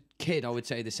I was a kid. I would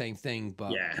say the same thing,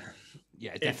 but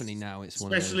yeah, definitely now it's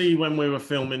one. Especially when we were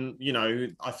filming,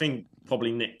 I think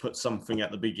probably Nick put something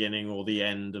at the beginning or the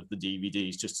end of the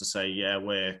DVDs just to say, yeah,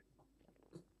 we're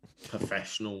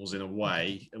professionals in a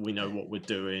way, and we know what we're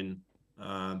doing.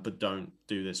 But don't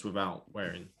do this without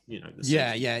wearing, the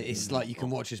it's like you can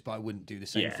watch this, but I wouldn't do the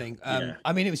same thing.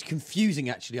 I mean, it was confusing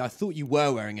actually. I thought you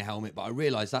were wearing a helmet, but I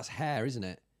realised that's hair, isn't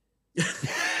it?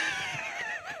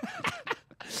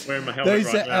 Wearing my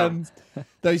helmet now.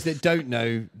 Those that don't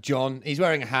know, John, he's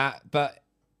wearing a hat, but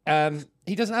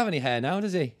he doesn't have any hair now,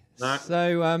 does he? No.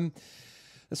 So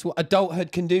that's what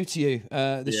adulthood can do to you.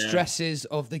 The stresses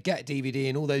of the Get DVD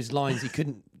and all those lines he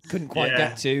couldn't quite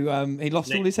get to. He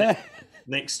lost all his hair.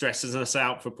 Nick stresses us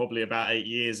out for probably about 8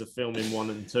 years of filming 1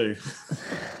 and 2.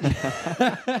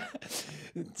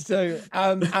 So,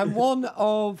 and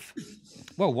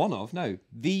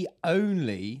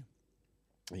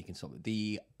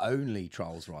the only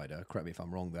trials rider, correct me if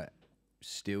I'm wrong, that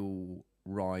still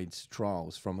rides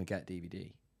trials from a Get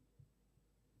DVD.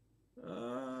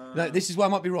 No, this is where I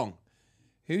might be wrong.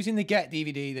 Who's in the Get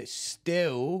DVD that's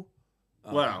still...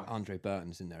 Well, Andre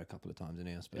Burton's in there a couple of times in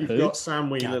here. You've got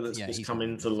Sam Wheeler that's just come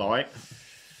into light.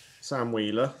 Sam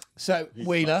Wheeler. So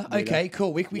Wheeler, okay,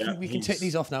 cool. We can tick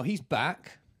these off now. He's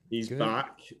back. He's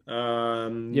back.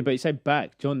 Yeah, but you say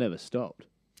back. John never stopped.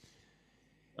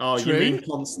 Oh, true. You mean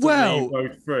constantly go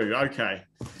through? Okay.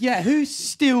 Yeah, who's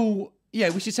still? Yeah,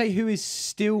 we should say who is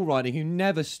still riding, who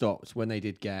never stopped when they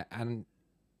did Get, and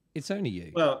it's only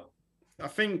you. Well, I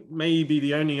think maybe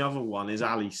the only other one is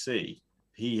Ali C.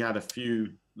 He had a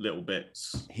few little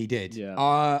bits. He did.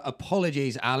 Yeah.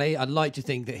 Apologies, Ali. I'd like to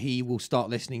think that he will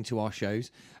start listening to our shows.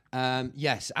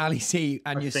 Yes, Ali C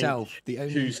and yourself.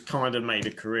 Who's kind of made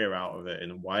a career out of it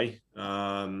in a way.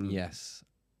 Yes.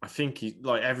 I think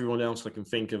like everyone else I can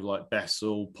think of, like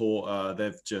Bessel, Porter,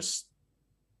 they've just...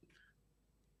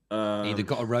 either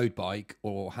got a road bike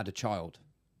or had a child.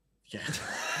 Yeah.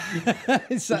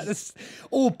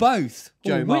 Or both,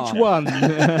 Joe Which one?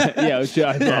 Yeah, it was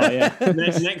Joe Marr, yeah.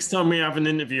 Next time we have an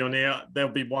interview on here,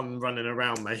 there'll be one running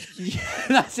around, mate. Yeah,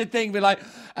 that's the thing. We're like,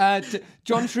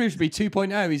 John Shrewsbury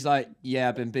 2.0. He's like, yeah,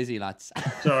 I've been busy, lads.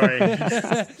 Sorry.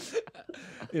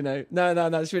 No,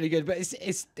 that's really good. But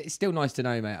it's still nice to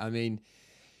know, mate. I mean,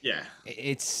 yeah,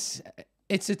 it's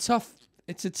a tough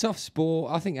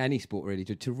sport. I think any sport really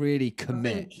to really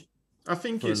commit. I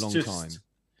think for it's a long just time.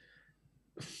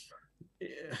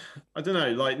 I don't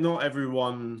know, like not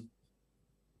everyone,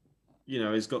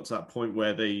 has got to that point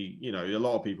where they, a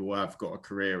lot of people have got a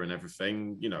career and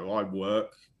everything. I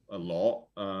work a lot.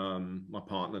 My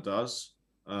partner does.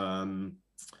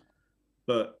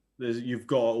 But you've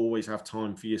got to always have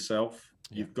time for yourself.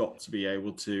 Yeah. You've got to be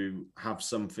able to have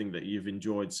something that you've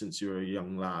enjoyed since you were a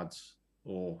young lad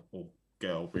or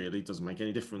girl, really. Doesn't make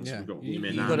any difference. Yeah. We've got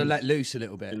women. You've got to let loose a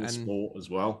little bit. In the sport as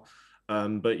well.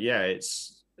 But yeah,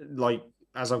 it's like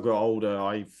as I've got older,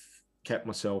 I've kept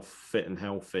myself fit and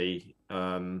healthy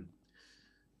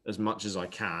as much as I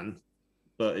can,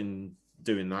 but in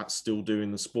doing that, still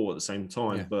doing the sport at the same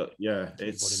time. Yeah. But yeah,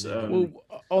 it's well,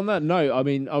 on that note, I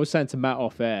mean, I was saying to Matt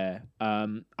off air,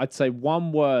 I'd say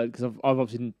one word, because I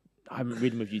haven't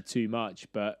ridden with you too much,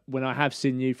 but when I have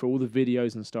seen you for all the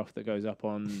videos and stuff that goes up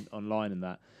online and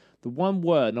that, the one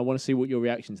word, and I want to see what your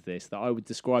reaction to this, that I would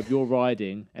describe your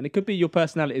riding, and it could be your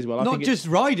personality as well. Not just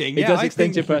riding. It does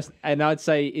extend your person, and I'd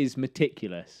say is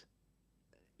meticulous.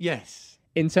 Yes.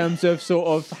 In terms of sort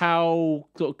of how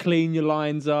sort of clean your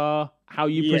lines are, how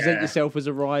you present yourself as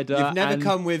a rider. You've never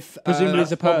come with presumably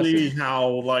as a person. Probably how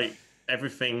like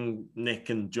everything Nick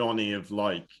and Johnny have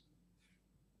like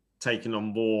taken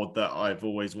on board, that I've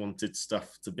always wanted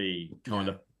stuff to be kind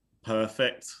of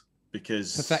perfect.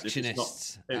 Because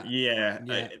perfectionists.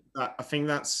 I think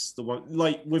that's the one.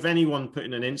 Like with anyone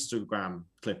putting an Instagram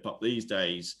clip up these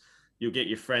days, you'll get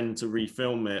your friend to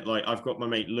refilm it. Like I've got my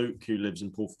mate Luke who lives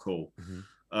in Porthcawl,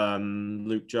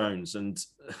 Luke Jones, and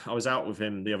I was out with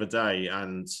him the other day,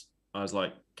 and I was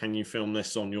like, "Can you film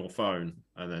this on your phone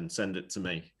and then send it to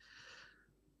me?"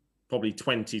 Probably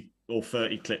 20 or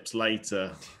 30 clips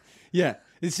later. Yeah.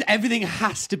 Everything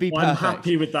has to be perfect. I'm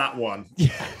happy with that one.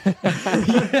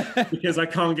 Because I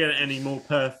can't get it any more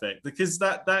perfect. Because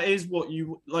that is what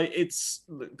you like.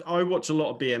 I watch a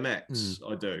lot of BMX,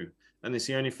 I do. And it's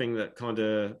the only thing that kind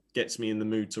of gets me in the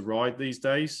mood to ride these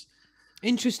days.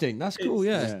 Interesting. That's cool,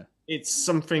 yeah. It's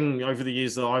something over the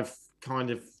years that I've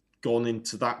kind of gone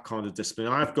into that kind of discipline.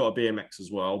 I've got a BMX as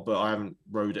well, but I haven't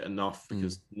rode it enough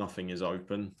because nothing is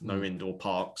open. No indoor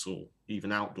parks or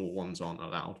even outdoor ones aren't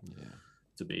allowed. Yeah.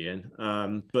 To be in,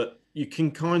 but you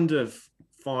can kind of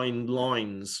find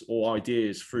lines or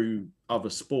ideas through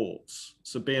other sports.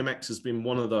 So BMX has been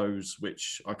one of those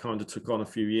which I kind of took on a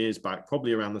few years back,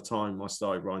 probably around the time I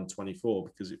started riding 24,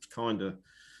 because it's kind of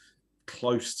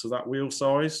close to that wheel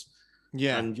size.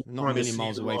 Yeah, and not a million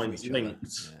miles away from each other.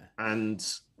 And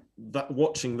that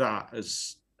watching that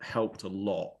has helped a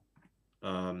lot.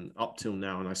 Up till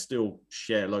now, and I still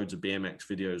share loads of BMX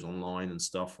videos online and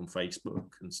stuff on Facebook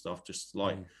and stuff, just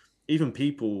like even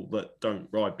people that don't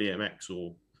ride BMX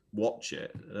or watch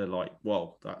it, they're like,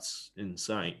 well, that's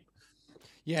insane.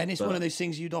 Yeah, and it's one of those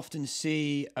things you'd often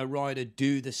see a rider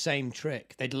do the same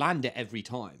trick. They'd land it every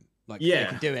time. Like, they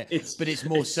could do it. But it's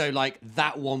more so like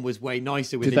that one was way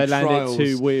nicer with trials. Did they land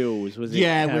it 2 wheels? Was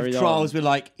it with trials, we're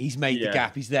like, he's made the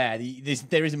gap, he's there.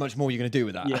 There isn't much more you're going to do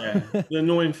with that. Yeah. The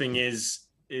annoying thing is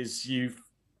you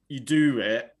do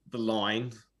it, the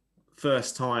line,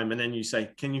 first time, and then you say,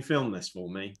 can you film this for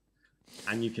me?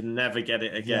 And you can never get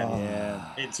it again. Yeah.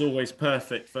 It's always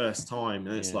perfect first time.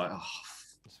 And it's like,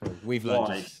 we've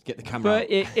learned to get the camera out.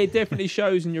 It definitely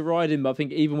shows in your riding, but I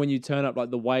think even when you turn up,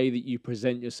 like the way that you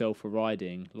present yourself for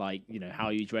riding, like, how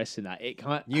you dress in that, it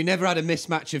can't. You never had a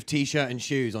mismatch of t-shirt and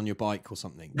shoes on your bike or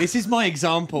something. This is my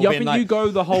example. Yeah, I think you go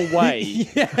the whole way.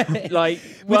 Like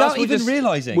without even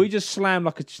realising. We just slam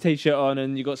like a t-shirt on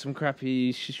and you got some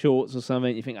crappy shorts or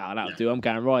something. You think, that'll do, I'm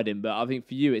going riding. But I think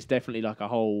for you, it's definitely like a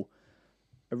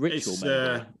ritual,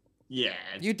 maybe. Yeah,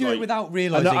 you do it without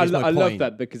realizing. I love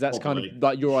that, because that's kind of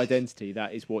like your identity.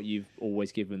 That is what you've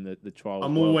always given the trial.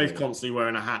 I'm always constantly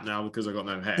wearing a hat now because I've got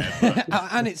no hair,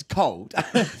 and it's cold.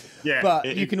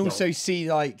 But you can also see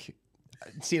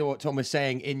what Tom was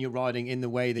saying in your riding, in the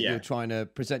way that you're trying to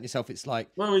present yourself. It's like,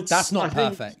 that's not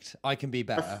perfect. I can be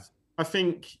better. I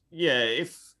think,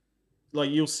 if like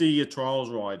you'll see a trials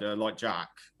rider like Jack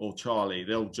or Charlie,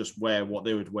 they'll just wear what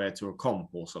they would wear to a comp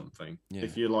or something. Yeah.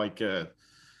 If you're like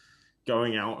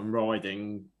going out and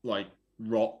riding like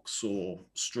rocks or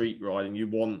street riding, you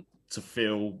want to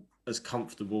feel as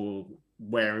comfortable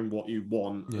wearing what you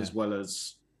want as well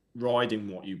as riding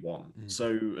what you want.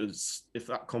 So as if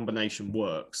that combination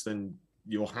works, then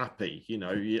you're happy. You know,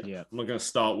 I'm not going to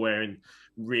start wearing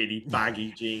really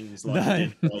baggy jeans like I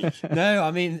did like no,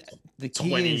 I mean the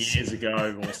 20 years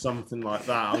ago or something like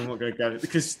that. I'm not going to go,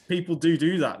 because people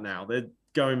do that now. They're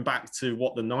going back to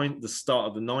what the start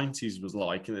of the 90s was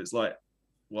like, and it's like,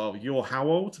 well, you're how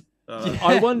old?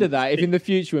 I wonder that if in the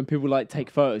future when people like take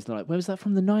photos, they're like, "Where was that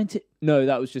from? The 90s?" No,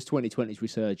 that was just 2020's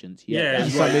resurgence. Yeah,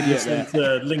 some right. idiot there.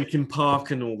 To Linkin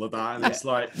Park and all of that, and it's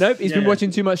like, nope, he's been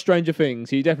watching too much Stranger Things.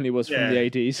 He definitely was from the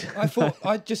 80s. I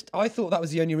thought that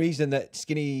was the only reason that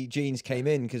skinny jeans came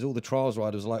in, because all the trials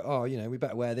riders were like, oh, you know, we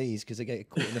better wear these because they get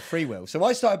caught in the freewheel. So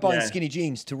I started buying skinny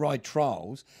jeans to ride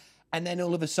trials, and then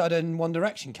all of a sudden One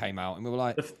Direction came out, and we were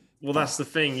like, well, that's the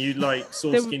thing. You like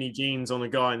saw skinny jeans on a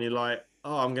guy, and you're like,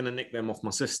 oh, I'm going to nick them off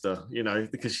my sister, you know,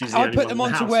 because she's the only put one them in the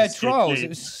on to house wear with skinny trials.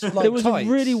 jeans. It was like There was tights.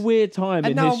 a really weird time And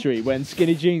in now- history when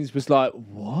skinny jeans was like,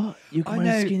 what? You can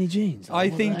wear skinny jeans? Like, I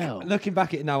what think the hell? looking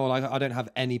back at it now, like, I don't have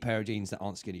any pair of jeans that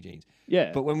aren't skinny jeans.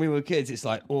 Yeah. But when we were kids, it's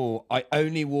like, oh, I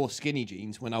only wore skinny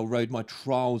jeans when I rode my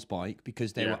trials bike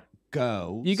because they were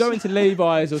girls. You go into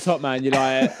Levi's or Topman, you're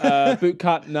like, boot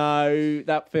cut, no,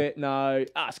 that fit, no.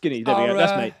 Skinny, there we go,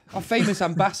 that's me. Our famous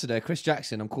ambassador, Chris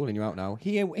Jackson, I'm calling you out now.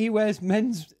 He wears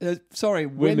women's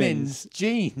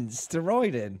jeans to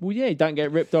ride in. Well, yeah, you don't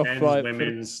get ripped off. Men's, Like,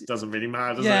 women's, doesn't really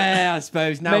matter, does it? Yeah, I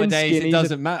suppose nowadays it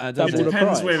doesn't matter, does It it?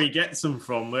 depends where he gets them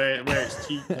from, where it's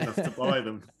cheap enough to buy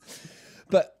them.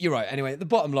 But you're right. Anyway, the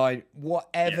bottom line,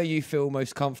 whatever you feel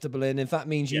most comfortable in, if that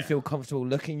means you feel comfortable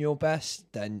looking your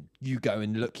best, then you go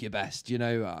and look your best. You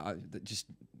know, just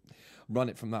run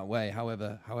it from that way,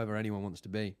 however anyone wants to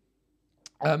be.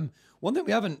 One thing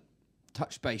we haven't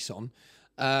touched base on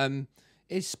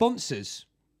is sponsors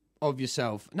of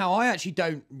yourself. Now, I actually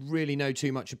don't really know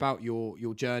too much about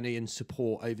your journey and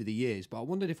support over the years, but I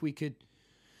wondered if we could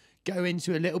go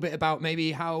into a little bit about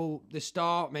maybe how the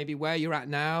start, maybe where you're at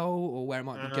now, or where it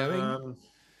might be going.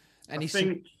 I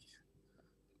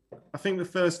think the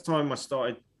first time I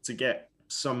started to get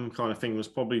some kind of thing was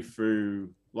probably through,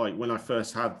 like, when I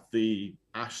first had the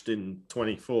Ashton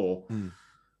 24.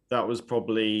 That was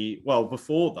probably, well,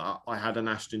 before that, I had an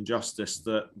Ashton Justice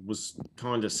that was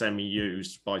kind of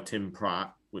semi-used by Tim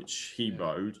Pratt, which he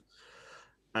rode.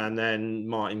 And then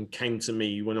Martin came to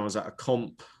me when I was at a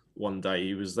comp one day.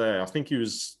 He was there. I think he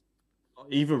was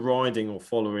either riding or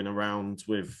following around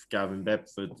with Gavin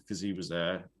Bedford, because he was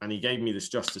there, and he gave me this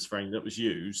Justice frame that was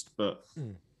used, but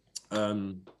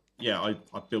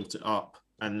I built it up,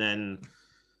 and then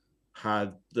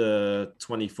had the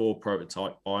 24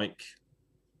 prototype bike,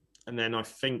 and then I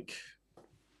think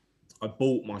I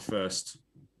bought my first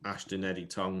Ashton Eddie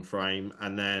Tongue frame,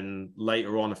 and then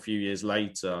later on, a few years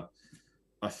later,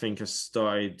 I think I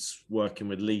started working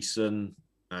with Leeson,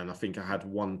 and I think I had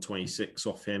 126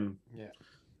 off him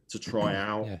to try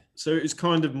out. So it's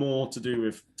kind of more to do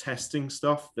with testing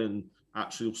stuff than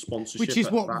actual sponsorship. Which is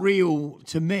real,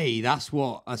 to me, that's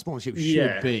what a sponsorship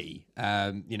should be.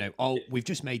 You know, we've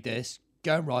just made this.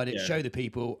 Go and ride it, show the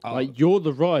people. Like, you're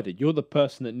the rider. You're the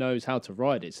person that knows how to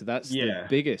ride it. So that's the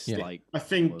biggest, like... I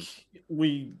think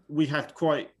we had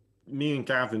me and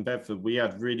Gavin Bedford, we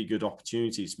had really good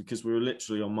opportunities because we were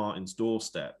literally on Martin's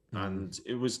doorstep. And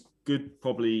it was good,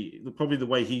 probably the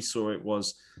way he saw it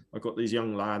was, I got these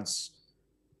young lads,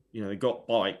 you know, they got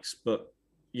bikes, but,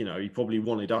 you know, he probably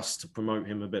wanted us to promote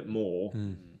him a bit more.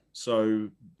 So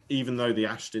even though the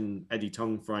Ashton Eddie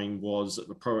Tongue frame was at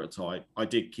the prototype, I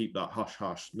did keep that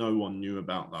hush-hush. No one knew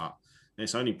about that. And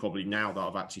it's only probably now that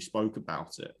I've actually spoke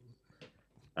about it.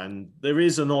 And there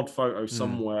is an odd photo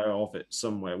somewhere of it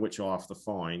which I'll have to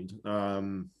find,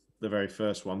 the very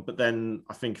first one. But then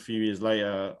I think a few years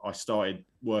later, I started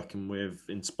working with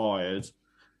Inspired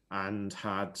and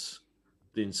had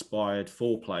the Inspired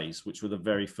 4Plays, which were the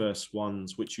very first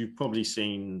ones, which you've probably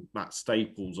seen Matt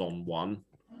Staples on one.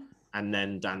 And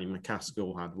then Danny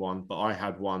McCaskill had one, but I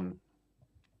had one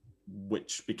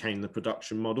which became the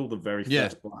production model, the very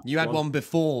first black You had one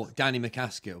before Danny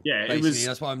McCaskill. Yeah, basically. it was.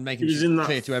 That's why I'm making it it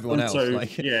clear to everyone else.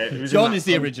 Like, it was John is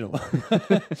the original.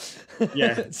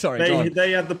 Sorry, John.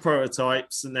 They had the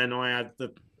prototypes, and then I had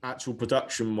the actual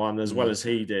production one as well as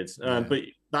he did. But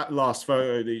that last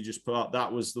photo that you just put up,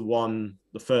 that was the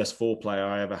first 4Play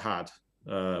I ever had,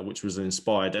 which was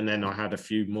Inspired, and then I had a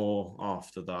few more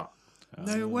after that.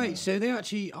 No, wait. So they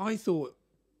actually, I thought,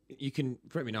 you can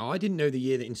correct me now, I didn't know the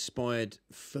year that Inspired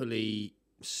fully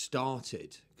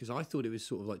started, because I thought it was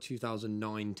sort of like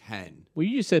 2009-10. Well,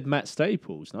 you just said Matt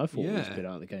Staples, and I thought it was a bit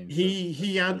out of the game.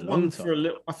 He had one for a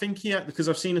little. I think he had, because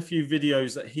I've seen a few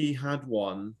videos that he had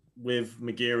one with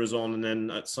Magira's on, and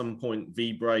then at some point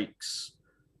V Brakes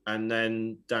And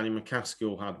then Danny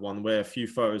McCaskill had one where a few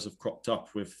photos have cropped up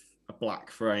with a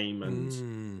black frame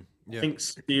and I think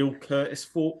steel Curtis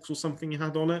forks or something he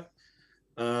had on it.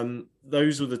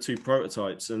 Those were the 2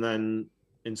 prototypes. And then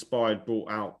Inspired brought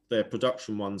out their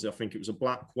production ones. I think it was a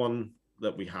black one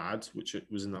that we had, which it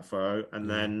was in that photo. And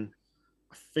then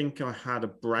I think I had a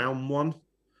brown one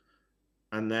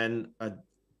and then a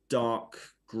dark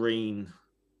green,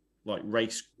 like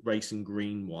racing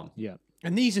green one. Yeah.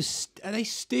 And these are they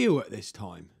steel at this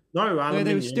time? No,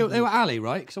 they were still. They were alley,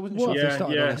 right? Because I wasn't sure if they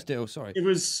started on a steel. Sorry, it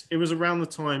was around the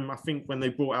time I think when they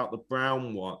brought out the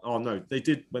brown one. Oh no, they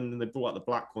did when they brought out the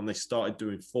black one. They started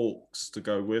doing forks to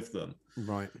go with them.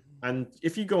 Right. And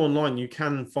if you go online, you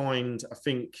can find. I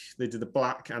think they did a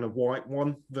black and a white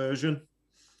one version,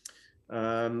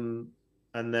 and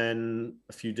then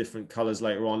a few different colors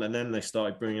later on. And then they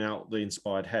started bringing out the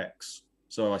Inspired Hex.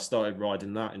 So I started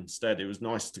riding that instead. It was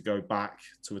nice to go back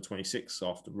to a 26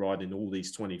 after riding all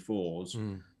these 24s.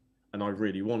 And I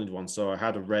really wanted one. So I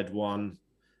had a red one.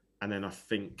 And then I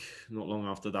think not long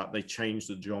after that, they changed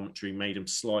the geometry, made them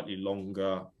slightly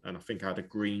longer. And I think I had a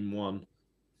green one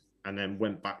and then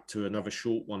went back to another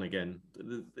short one again.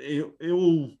 It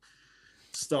all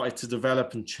started to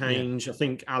develop and change. I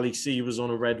think Ali C was on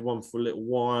a red one for a little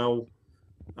while.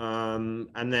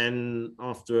 And then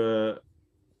after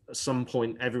at some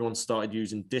point, everyone started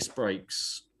using disc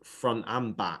brakes front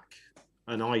and back.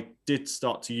 And I did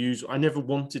start to use, I never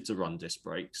wanted to run disc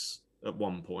brakes at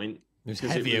one point. It was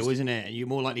heavier, wasn't it? You're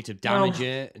more likely to damage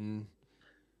it. And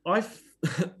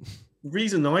the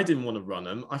reason I didn't want to run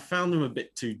them, I found them a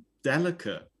bit too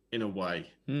delicate in a way.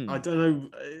 I don't know.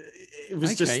 It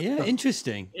was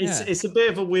interesting. It's a bit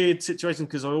of a weird situation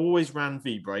because I always ran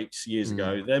V brakes years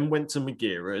ago, then went to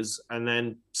Magira's, and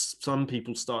then some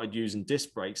people started using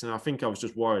disc brakes, and I think I was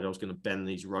just worried I was going to bend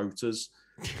these rotors,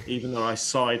 even though I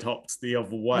side hopped the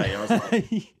other way. I was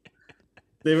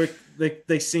like,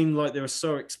 they seemed like they were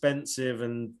so expensive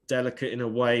and delicate in a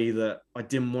way that I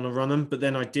didn't want to run them. But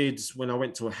then I did when I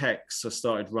went to a Hex. I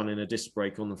started running a disc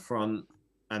brake on the front.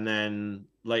 And then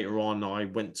later on, I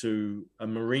went to a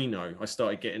Merino. I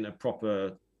started getting a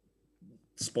proper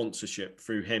sponsorship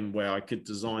through him where I could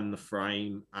design the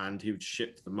frame and he would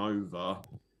ship them over.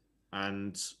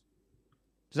 And so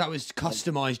that was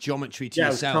customized geometry to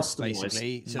yourself,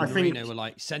 basically. So Merino were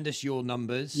like, send us your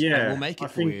numbers and we'll make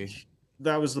it for you.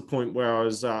 That was the point where I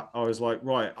was at. I was like,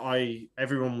 right,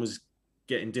 everyone was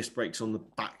getting disc brakes on the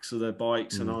backs of their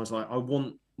bikes. And I was like, I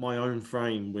want my own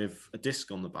frame with a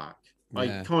disc on the back.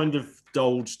 I kind of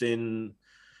indulged in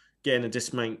getting a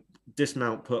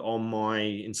dismount put on my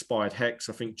Inspired Hex.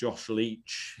 I think Josh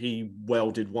Leach, he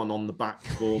welded one on the back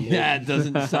for me. It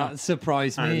doesn't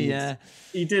surprise me.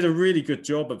 He did a really good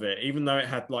job of it, even though it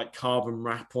had like carbon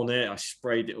wrap on it. I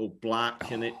sprayed it all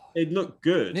black and it looked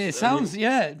good. Yeah, it sounds,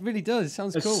 it really does. It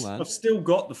sounds cool, man. I've still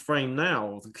got the frame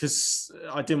now because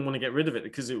I didn't want to get rid of it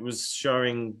because it was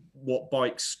showing what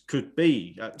bikes could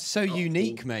be. So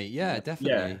unique, mate. Yeah,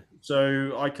 definitely. Yeah.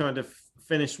 So I kind of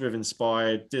finished with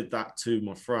Inspired, did that to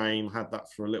my frame, had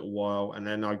that for a little while. And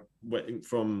then I went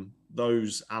from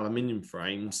those aluminium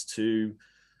frames to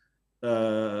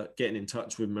getting in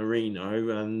touch with Merino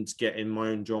and getting my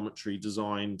own geometry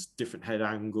designed, different head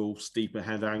angle, steeper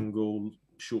head angle,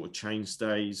 shorter chain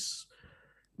stays.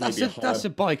 That's a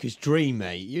biker's dream,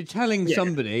 mate. You're telling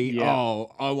somebody,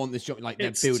 "Oh, I want this job." Like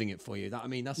they're building it for you. That's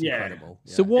incredible.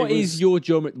 Yeah. So, what is your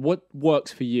geometry? What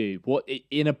works for you? What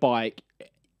in a bike?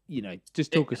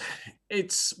 Just talk us.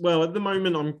 It's at the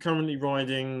moment I'm currently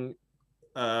riding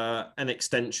an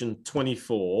extension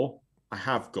 24. I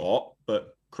have got,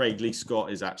 but Craig Lee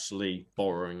Scott is actually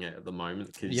borrowing it at the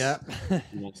moment because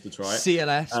he wants to try it.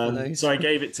 CLS. So I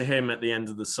gave it to him at the end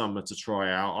of the summer to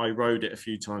try out. I rode it a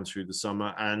few times through the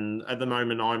summer, and at the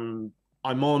moment I'm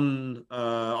on.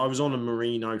 I was on a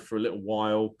Merino for a little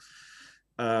while,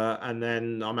 and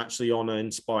then I'm actually on an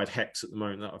Inspired Hex at the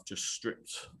moment that I've just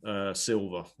stripped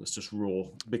silver. It's just raw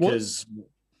because.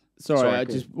 Sorry, I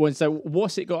just want to say,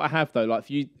 what's it got to have though? Like,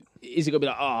 for you, is it got to be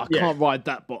like, I can't ride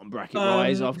that bottom bracket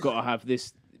rise. I've got to have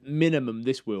this minimum,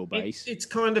 this wheelbase. It's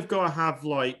kind of got to have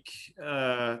like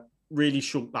really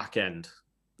short back end.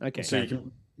 Okay.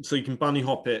 So you can bunny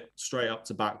hop it straight up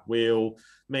to back wheel,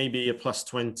 maybe a plus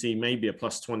 20, maybe a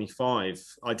plus 25.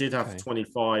 I did have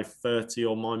 25, 30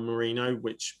 on my Merino,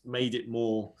 which made it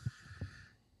more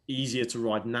easier to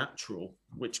ride natural,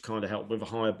 which kind of helped with a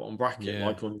higher bottom bracket,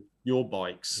 like on your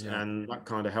bikes, and that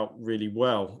kind of helped really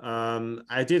well.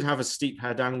 I did have a steep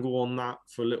head angle on that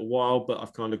for a little while, but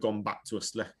I've kind of gone back to a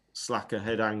slacker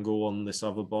head angle on this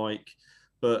other bike.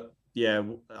 But yeah,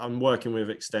 I'm working with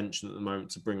extension at the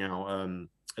moment to bring out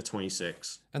a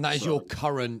 26. And that is your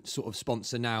current sort of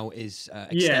sponsor now, is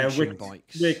Extension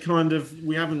Bikes.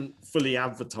 We haven't fully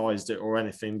advertised it or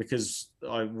anything because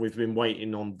we've been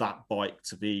waiting on that bike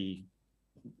to be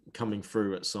coming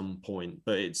through at some point.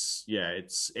 But it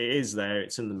is there.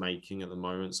 It's in the making at the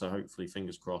moment. So hopefully,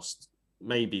 fingers crossed.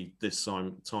 Maybe this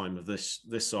time of this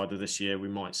side of this year, we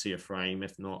might see a frame.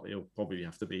 If not, it'll probably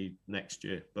have to be next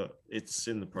year. But it's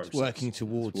in the process. It's working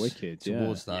towards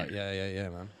that. Yeah,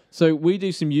 man. So we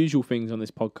do some usual things on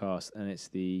this podcast, and it's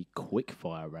the quick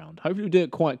fire round. Hopefully, we do it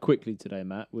quite quickly today,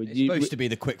 Matt. It's supposed to be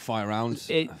the quick fire round.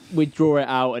 We draw it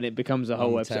out, and it becomes a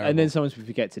whole episode, and then sometimes we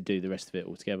forget to do the rest of it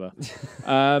altogether.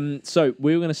 So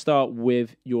we're going to start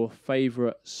with your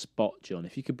favourite spot, John.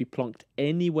 If you could be plonked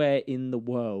anywhere in the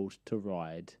world to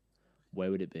ride,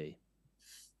 where would it be?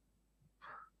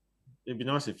 It'd be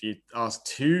nice if you asked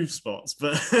 2 spots,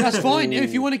 but that's fine.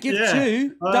 If you want to give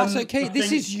 2, that's okay.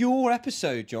 This is your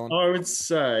episode, John. I would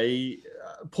say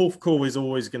Porthcawl is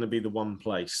always going to be the one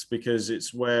place because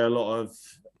it's where a lot of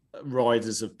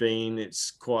riders have been.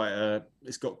 It's got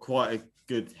quite a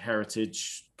good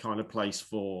heritage kind of place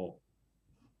for,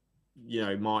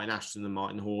 Martin Ashton and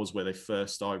Martin Hawes, where they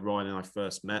first started riding. I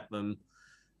first met them.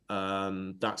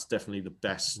 That's definitely the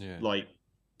best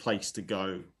place to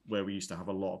go, where we used to have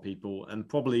a lot of people. And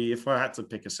probably if I had to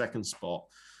pick a second spot,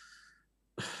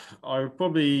 I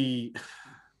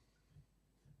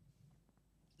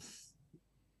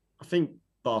think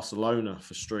Barcelona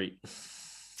for street.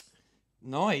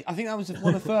 Nice. I think that was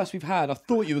one of the first we've had. I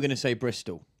thought you were going to say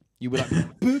Bristol. You were like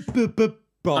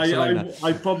Barcelona.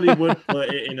 I probably would put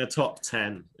it in a top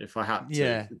 10 if I had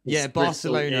to. Yeah,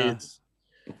 Barcelona.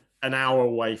 An hour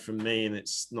away from me, and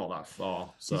it's not that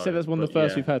far. So, you said that's one of the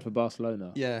first we've had for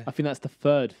Barcelona. Yeah. I think that's the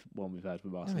third one we've had for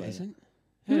Barcelona. No, it isn't.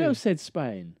 Who else said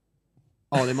Spain?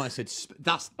 Oh, they might have said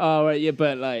that's. Oh, right, yeah,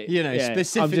 but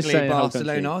specifically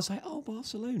Barcelona. I was like,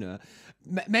 Barcelona,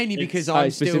 mainly because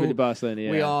specifically Barcelona.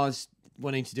 Yeah. We are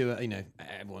wanting to do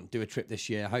everyone do a trip this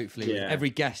year. Hopefully,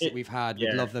 every guest that we've had,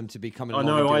 we'd love them to be coming along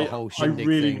and do a whole shindig I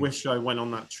really thing. wish I went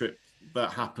on that trip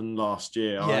that happened last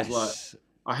year. Yes. I was like,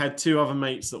 I had 2 other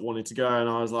mates that wanted to go, and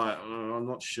I was like, I'm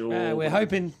not sure. We're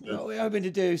hoping to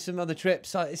do some other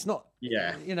trips. It's not.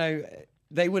 Yeah.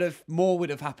 More would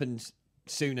have happened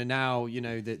sooner now.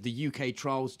 The UK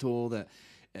Trials Tour that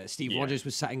Steve Rogers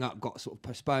was setting up got sort of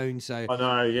postponed. So I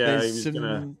know. Yeah, there's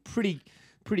some pretty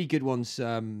good ones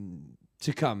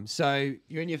to come. So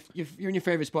you're in your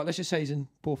favourite spot. Let's just say he's in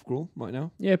Porthcawl right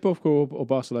now. Yeah, Porthcawl or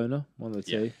Barcelona, one of the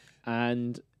two.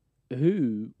 And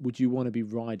who would you want to be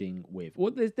riding with?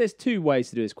 Well, there's 2 ways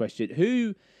to do this question.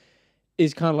 Who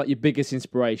is kind of like your biggest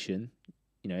inspiration?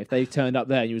 If they turned up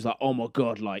there and you was like, oh my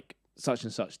God, like such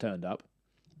and such turned up.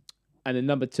 And then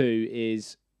number 2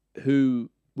 is who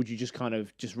would you just kind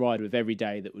of just ride with every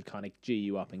day that would kind of G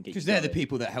you up and get you because they're the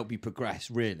people that help you progress,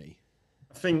 really.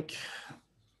 I think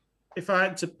if I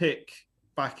had to pick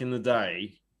back in the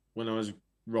day when I was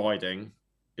riding,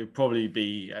 it would probably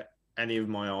be any of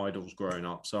my idols growing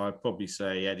up. So I'd probably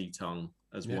say Eddie Tongue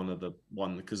as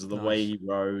one because of the way he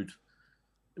rode.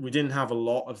 We didn't have a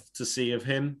lot to see of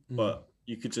him, but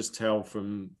you could just tell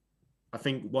from, I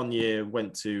think one year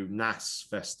went to NAS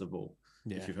Festival.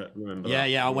 Yeah. If you remember.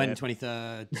 Yeah, I went in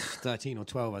 2013 or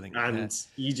 12, I think. And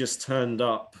he just turned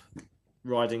up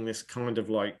riding this kind of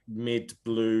like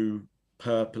mid-blue,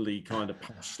 purpley kind of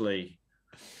Pashley.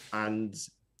 And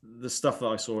the stuff that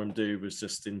I saw him do was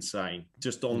just insane,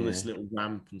 just on this little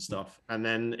ramp and stuff. And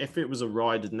then if it was a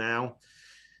rider now,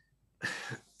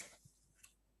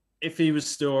 if he was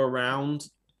still around,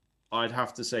 I'd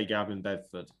have to say Gavin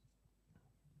Bedford.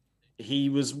 He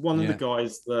was one of the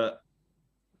guys that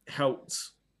helped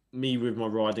me with my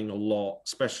riding a lot,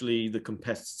 especially the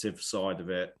competitive side of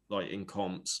it, like in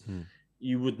comps.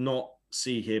 You would not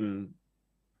see him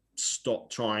stop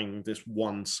trying this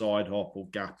one side hop or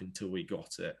gap until we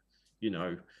got it.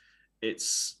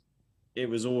 It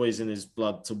was always in his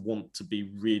blood to want to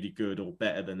be really good or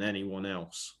better than anyone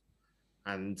else,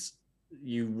 and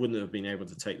you wouldn't have been able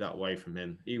to take that away from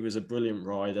him. He was a brilliant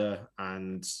rider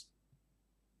and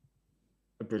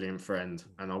a brilliant friend,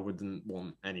 and I wouldn't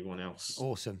want anyone else.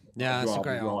 Awesome. Yeah, that's a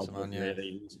great answer, man. Yeah.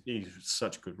 Really. He's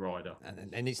such a good rider.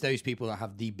 And it's those people that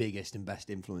have the biggest and best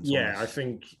influence on us. I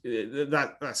think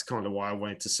that's kind of why I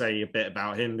wanted to say a bit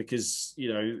about him, because,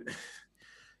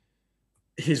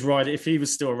 his rider, if he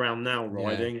was still around now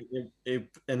riding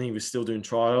and he was still doing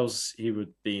trials, he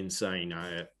would be insane.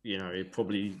 He'd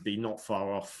probably be not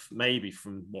far off maybe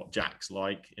from what Jack's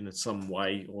like in some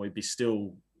way, or he'd be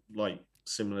still like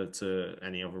similar to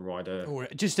any other rider. Or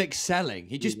just excelling.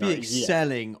 He'd just be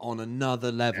excelling on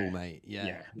another level, mate.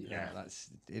 Yeah.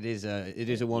 It is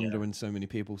a wonder when so many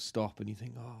people stop and you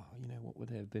think, oh, what would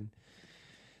they have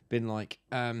been like?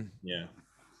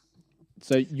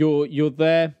 So you're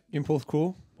there in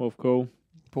Porthcawl. Porthcawl.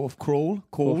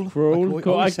 I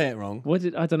always say it wrong.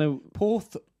 I don't know.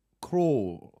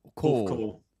 Porthcawl.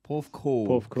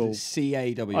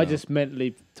 CAW. I just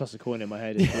mentally toss a coin in my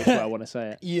head. Which way I want to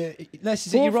say it. Yeah, let's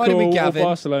see. You're riding with Gavin. Or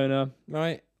Barcelona,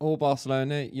 right? Or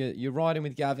Barcelona. You're riding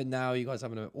with Gavin now. You guys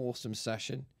having an awesome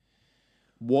session.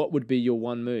 What would be your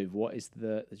one move? What is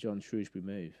the John Shrewsbury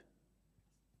move?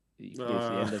 At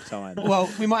the end of time. Well,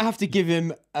 we might have to give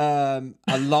him a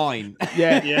line.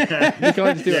 Yeah. You can't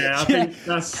just do it. I think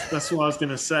that's what I was going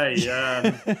to say.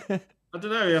 I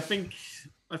don't know. I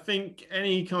think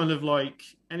any kind of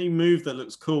any move that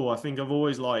looks cool. I think I've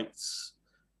always liked,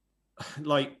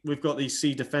 we've got these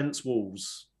sea defense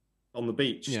walls on the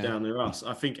beach down near us.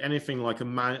 I think anything like a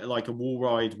wall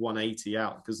ride 180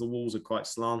 out, because the walls are quite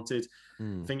slanted.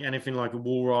 I think anything like a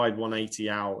wall ride 180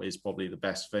 out is probably the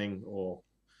best thing, or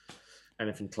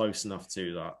anything close enough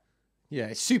to that. Yeah,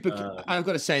 it's super. I've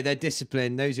got to say, they're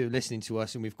disciplined. Those who are listening to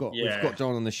us, and we've got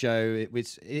John on the show.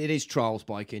 It is trials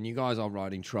biking. You guys are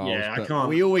riding trials, but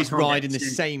we always ride in the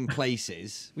same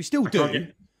places. We still do.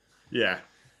 I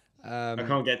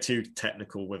can't get too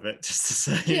technical with it, just to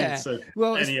say.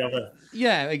 Any other.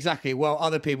 Yeah, exactly. Well,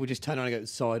 other people just turn on and go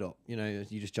side up. You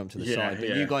just jump to the side,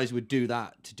 but you guys would do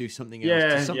that to do something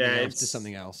else, to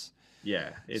something else.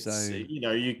 Yeah, it's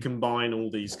you combine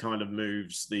all these kind of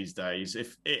moves these days.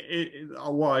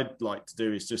 What I'd like to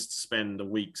do is just spend a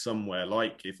week somewhere.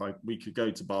 Like we could go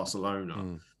to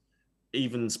Barcelona,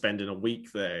 even spending a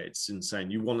week there, it's insane.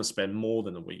 You want to spend more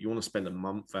than a week. You want to spend a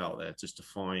month out there just to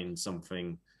find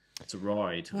something to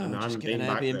ride. And I haven't been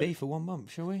back there. Airbnb for 1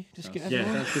 month, shall we? Just get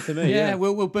that's good to me. Yeah,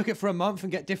 we'll book it for a month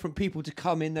and get different people to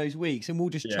come in those weeks, and we'll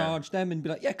just charge them and be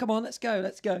like, come on, let's go.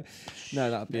 No,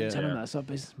 that'd be tell them that's our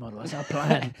business model. That's our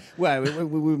plan. Well, we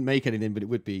wouldn't make anything, but it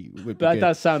would be. But that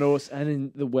does sound awesome, and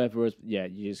in the weather,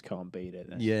 you just can't beat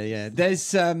it. Yeah. There's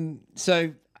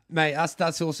so, mate,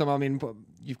 that's awesome. I mean,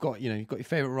 you've got your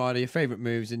favorite rider, your favorite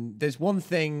moves, and there's one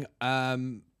thing.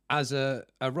 As a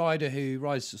rider who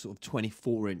rides sort of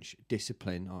 24-inch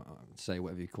discipline, I'd say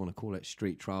whatever you want to call it,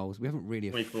 street trials, we haven't really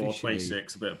 24,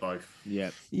 26, a bit of both.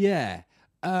 Yeah.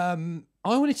 I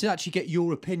wanted to actually get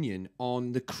your opinion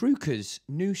on the Kruker's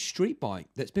new street bike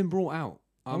that's been brought out.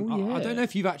 I don't know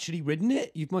if you've actually ridden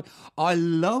it. I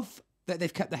love that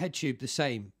they've kept the head tube the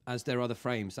same as their other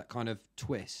frames, that kind of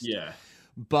twist. Yeah.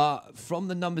 But from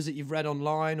the numbers that you've read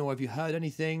online, or have you heard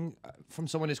anything from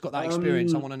someone who's got that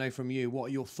experience? I want to know from you, what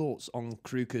are your thoughts on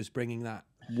Kruker's bringing that?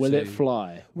 Will it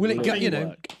fly? Will it go?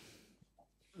 Work?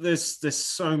 There's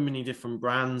so many different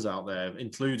brands out there,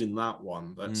 including that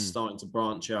one, that's starting to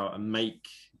branch out and make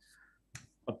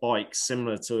a bike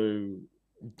similar to,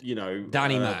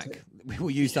 Danny Mac.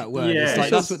 We'll use that word. Yeah, it's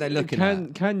that's what they're looking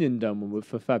at. Canyon done one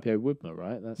for Fabio Widmer,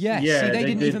 right? See, they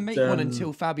didn't even make one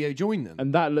until Fabio joined them.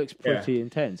 And that looks pretty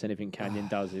intense. Anything Canyon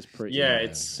does is pretty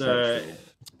it's very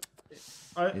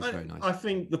nice. I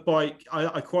think the bike,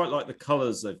 I quite like the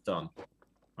colours they've done.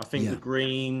 I think the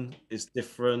green is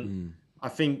different. I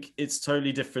think it's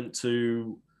totally different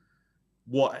to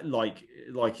what like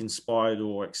Inspired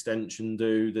or Extension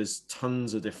do. There's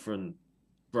tons of different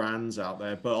brands out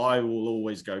there, but I will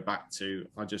always go back to,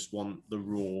 I just want the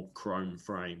raw chrome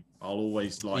frame. I'll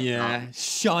always like that.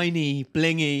 Shiny,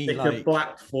 blingy, stick a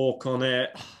black fork on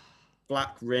it,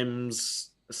 black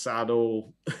rims, a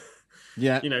saddle.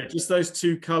 Just those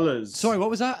two colors. Sorry, what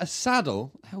was that? A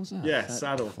saddle? How was that? Yeah,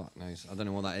 saddle. Fuck knows. I don't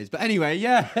know what that is. But anyway,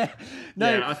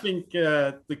 I think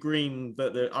the green,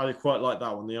 I quite like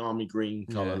that one. The army green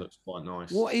color looks quite nice.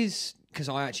 What is, because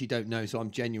I actually don't know, so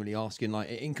I'm genuinely asking, like,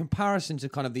 in comparison to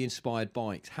kind of the Inspired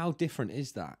bikes, how different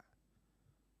is that?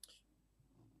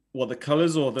 What, the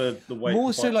colours or the way?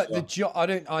 More so like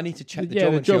I need to check the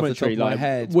geometry off the top of my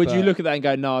head. Would you look at that and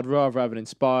go, no, I'd rather have an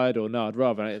Inspired, or no, I'd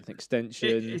rather have an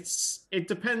Extension? It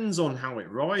depends on how it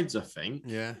rides, I think.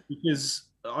 Yeah. Because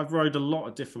I've rode a lot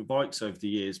of different bikes over the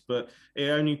years, but it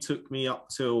only took me up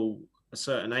till a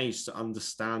certain age to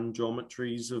understand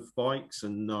geometries of bikes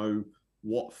and know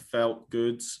what felt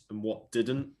good and what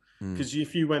didn't. Because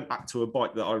if you went back to a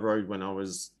bike that I rode when I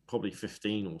was probably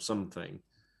 15 or something,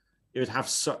 it would have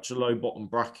such a low bottom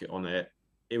bracket on it.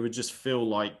 It would just feel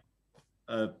like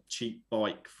a cheap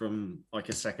bike from like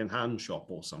a second-hand shop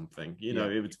or something.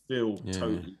 It would feel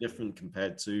totally different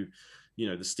compared to,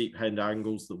 the steep head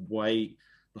angles, the weight,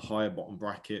 the higher bottom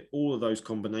bracket. All of those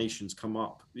combinations come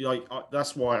up.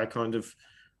 That's why I kind of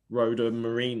rode a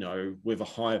Merino with a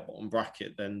higher bottom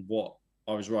bracket than what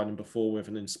I was riding before with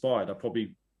an Inspired, I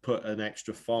probably put an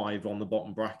extra 5 on the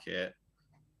bottom bracket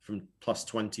from plus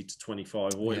 20 to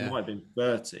 25, or it might have been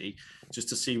 30, just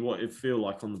to see what it'd feel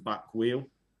like on the back wheel.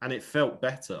 And it felt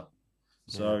better.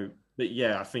 So, but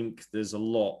yeah, I think there's a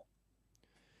lot.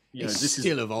 This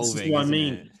still evolving. This is what I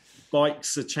mean.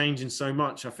 Bikes are changing so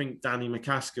much. I think Danny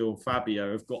McCaskill and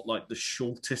Fabio have got like the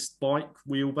shortest bike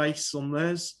wheelbase on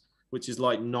theirs, which is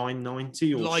like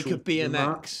 990 or like a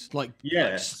BMX, like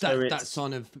that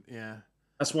kind of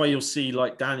That's why you'll see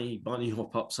like Danny bunny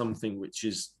hop up something which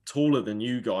is taller than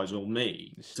you guys or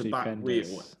me to back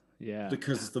wheel,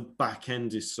 because the back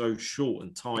end is so short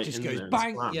and tight. It just goes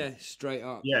bang, straight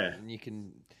up. Yeah, and you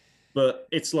can. But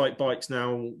it's like bikes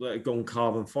now that have gone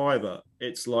carbon fiber.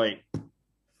 It's like,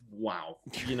 wow,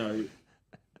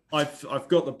 I've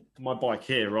got my bike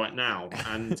here right now,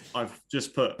 and I've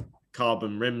just put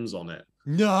carbon rims on it.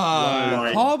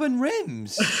 No, carbon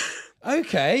rims.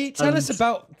 Okay, tell us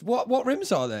about what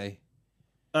rims are they?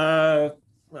 I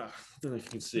don't know if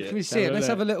you can see it. Can we see it? Let's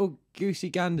have a little goosey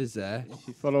ganders there. If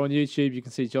you follow on YouTube, you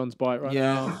can see John's bike right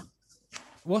now.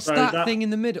 What's that thing in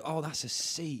the middle? Oh, that's a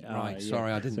seat. Right.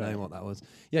 Sorry, I didn't know what that was.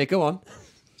 Yeah, go on.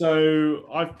 So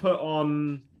I've put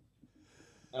on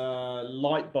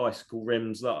light bicycle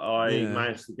rims that I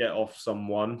managed to get off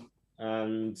someone,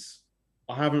 and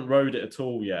I haven't rode it at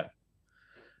all yet.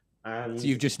 And so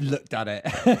you've just looked at it.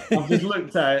 I've just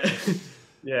looked at it.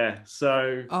 Yeah.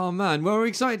 So. Oh man, well, we're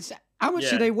excited. How much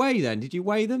do they weigh then? Did you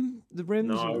weigh them, the rims?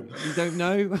 No. You don't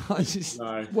know? No.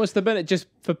 What's the benefit? Just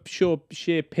for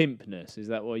sheer pimpness? Is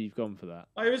that why you've gone for that?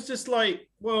 I was just like,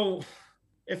 well,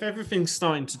 if everything's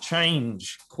starting to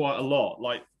change quite a lot,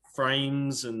 like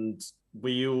frames and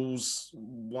wheels,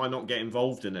 why not get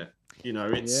involved in it?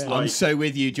 It's like, I'm so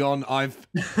with you, John. I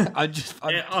think I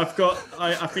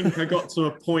got to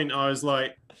a point I was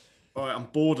like, all right, I'm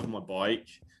bored of my bike.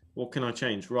 What can I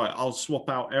change? Right, I'll swap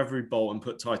out every bolt and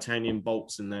put titanium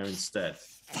bolts in there instead.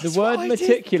 The word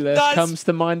meticulous comes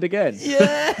to mind again.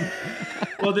 Yeah.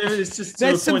 Well, there's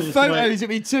some photos that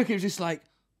we took. It was just like,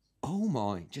 oh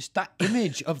my, just that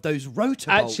image of those rotor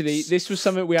bolts. Actually, this was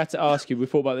something we had to ask you. We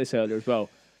thought about this earlier as well.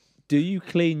 Do you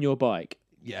clean your bike?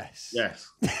 Yes. Yes.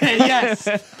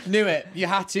 Yes. Knew it. You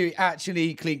had to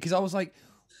actually clean, because I was like,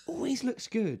 always looks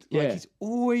good. Like it's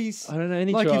always. I don't know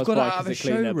any like trials you've got bikers out of a that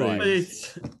clean their showroom.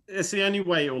 bikes. It's the only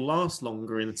way it'll last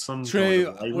longer in some True.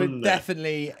 kind of way, Would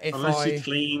definitely unless you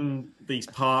clean these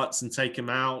parts and take them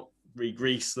out,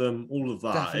 re-grease them, all of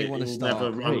that, it will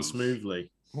never run smoothly.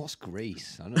 What's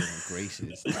grease? I don't know what grease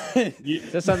is.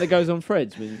 Is that something that goes on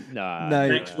threads? No.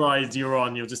 Next ride you're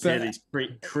on, you'll just hear these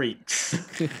creaks.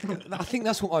 I think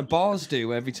that's what my bars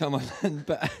do every time I land.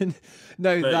 But it's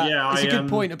a good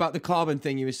point about the carbon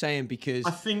thing you were saying, because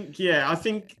I think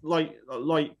like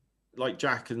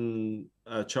Jack and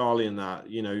Charlie and that,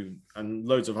 and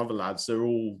loads of other lads, they're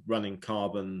all running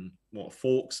carbon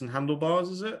forks and handlebars,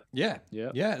 is it? Yeah.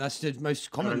 That's the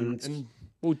most common.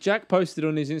 Well, Jack posted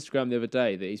on his Instagram the other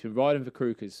day that he's been riding for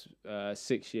Krukers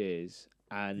 6 years,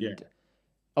 and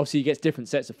obviously he gets different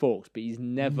sets of forks, but he's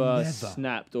never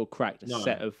snapped or cracked a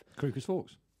set of Krukers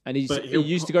forks. And he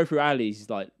used to go through alleys. He's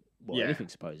like, anything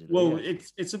supposedly. Well,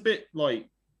 it's a bit like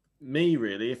me,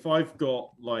 really. If I've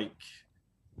got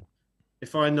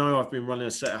if I know I've been running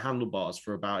a set of handlebars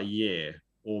for about a year,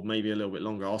 or maybe a little bit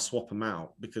longer, I'll swap them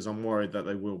out because I'm worried that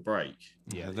they will break.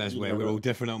 Yeah, that's where we're all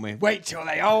different, aren't we? Wait till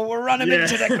they all run them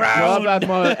into the ground. Well, I've had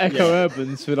my Echo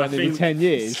Urbans for nearly 10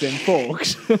 years in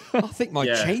forks. I think my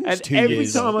changed and 2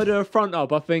 years. Every time I do a front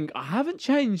up, I think, I haven't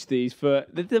changed these for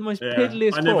the most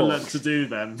piddliest I never learned to do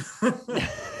them.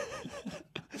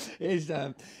 It is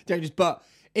dangerous, but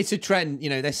it's a trend.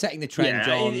 They're setting the trend,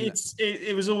 John.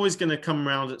 It was always going to come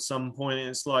around at some point.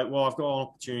 It's like, well, I've got an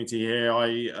opportunity here.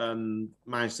 I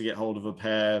managed to get hold of a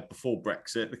pair before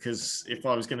Brexit, because if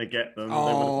I was going to get them, they would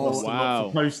have cost a lot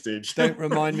for postage. Don't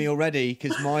remind me already,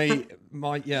 because I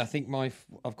think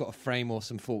I've got a frame or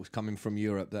some forks coming from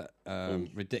Europe that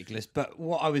ridiculous. But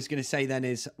what I was going to say then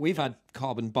is, we've had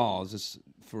carbon bars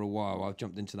for a while. I've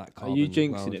jumped into that carbon. Are you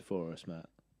jinxing it for us, Matt?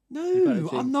 No,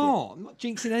 I'm not. I'm not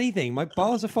jinxing anything. My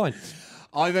bars are fine.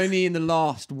 I've only in the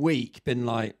last week been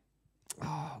like,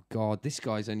 oh God, this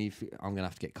guy's only. I'm gonna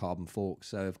have to get carbon forks.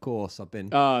 So of course I've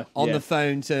been on the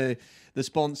phone to the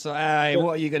sponsor. Hey,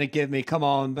 what are you gonna give me? Come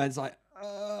on. Ben's like,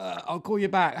 I'll call you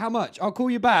back. How much? I'll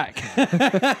call you back.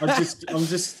 I'm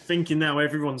just thinking now.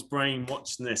 Everyone's brain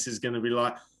watching this is gonna be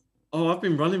like, oh, I've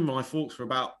been running my forks for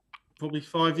about probably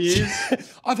 5 years.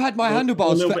 I've had my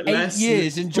handlebars for 8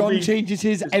 years, and John changes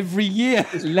his every year.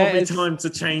 It's probably time to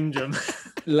change them.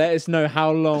 Let us know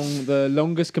how long the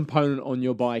longest component on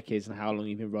your bike is and how long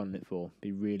you've been running it for.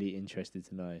 Be really interested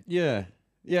to know. Yeah.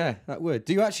 Yeah, that would.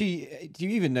 Do you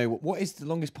even know what is the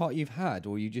longest part you've had,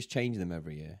 or you just change them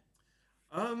every year?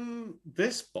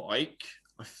 This bike,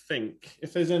 I think,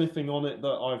 if there's anything on it that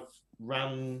I've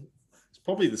ran, it's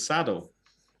probably the saddle.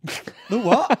 The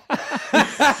what?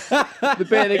 The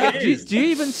bit do you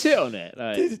even sit on it?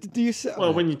 Like, do you sit?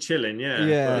 Well, when you're chilling,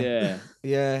 yeah.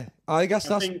 Yeah. I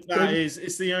guess I think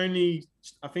it's the only.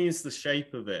 I think it's the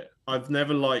shape of it. I've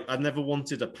never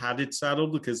wanted a padded saddle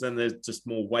because then there's just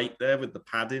more weight there with the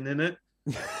padding in it.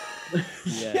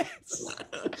 Yeah.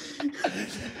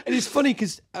 And it's funny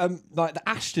because like the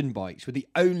Ashton bikes were the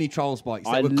only trials bikes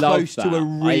that were close to a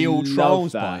real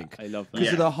trials bike. I love that.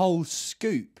 Because of the whole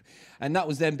scoop. And that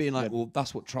was them being like, well,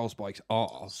 that's what trials bikes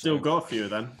are. Still got a few of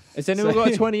them. Has anyone got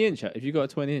a 20-inch? Have you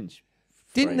got a 20-inch?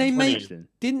 Didn't they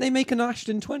make an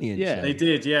Ashton 20-inch? Yeah, they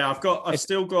did. Yeah, I've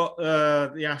still got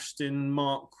the Ashton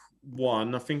Mark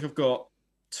 1. I think I've got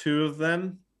 2 of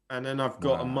them, and then I've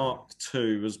got a Mark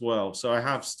 2 as well. So I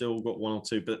have still got 1 or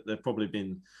 2, but they've probably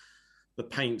been the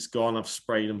paint's gone. I've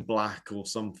sprayed them black or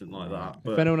something like that.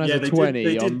 But if anyone has a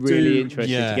 20, I'm really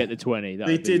interested to get the 20.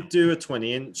 They did do a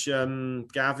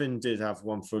 20-inch. Gavin did have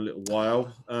one for a little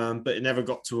while, but it never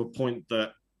got to a point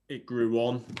that it grew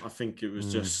on. I think it was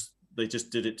just. They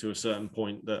just did it to a certain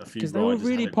point that a few riders because they were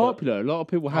really popular. A lot of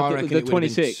people had the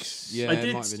 26. I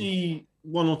did see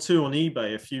 1 or 2 on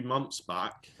eBay a few months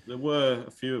back. There were a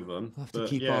few of them. We'll have to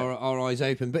keep our eyes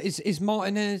open. But is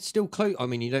Martin still close? I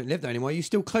mean, you don't live there anymore. Are you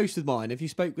still close with Martin? Have you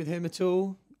spoke with him at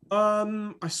all?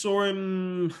 I saw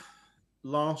him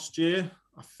last year,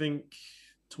 I think,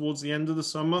 towards the end of the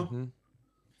summer.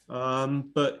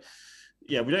 But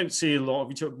yeah, we don't see a lot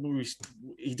of each other.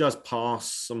 He does pass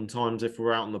sometimes if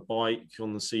we're out on the bike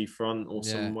on the seafront or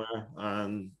somewhere,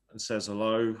 and says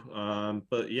hello.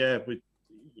 But yeah,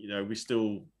 we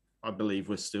still, I believe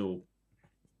we're still,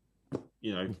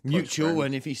 mutual. friends.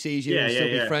 And if he sees you, we'll still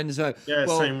be friends. So,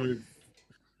 same with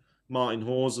Martin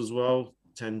Hawes as well.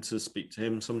 Tend to speak to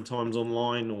him sometimes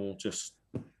online, or just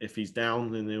if he's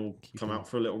down, then he'll come out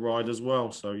for a little ride as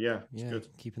well. So yeah, it's good.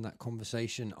 Keeping that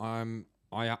conversation.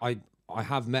 I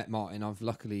have met Martin. I've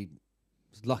lucky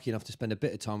enough to spend a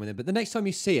bit of time with him. But the next time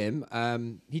you see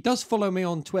him, he does follow me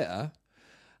on Twitter,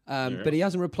 but he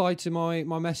hasn't replied to my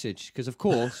message because, of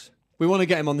course, we want to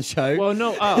get him on the show. Well,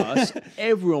 not us.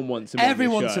 Everyone wants him.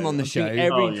 Everyone wants him on the show.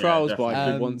 Every trials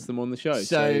biker wants them on the show.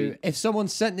 So if someone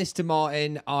sent this to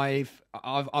Martin,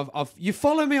 you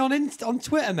follow me on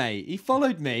Twitter, mate. He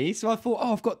followed me, so I thought,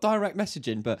 I've got direct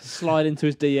messaging, but slide into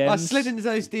his DMs. I slid into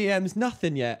those DMs,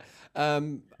 nothing yet.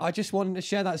 I just wanted to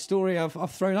share that story.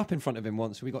 I've thrown up in front of him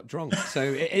once. We got drunk.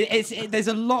 So there's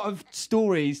a lot of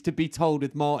stories to be told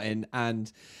with Martin.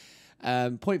 And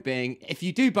point being, if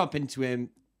you do bump into him,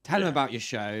 tell him about your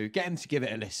show, get him to give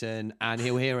it a listen, and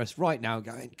he'll hear us right now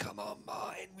going, "Come on,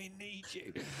 Martin, we need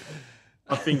you."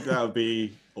 I think that would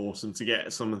be awesome to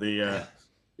get some of the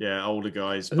older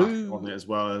guys back on it as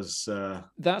well as.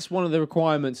 That's one of the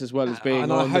requirements as well as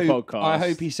being on the podcast. I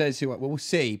hope he says who. Well, we'll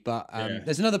see. But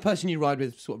there's another person you ride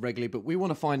with sort of regularly, but we want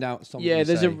to find out something. Yeah,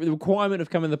 there's a requirement of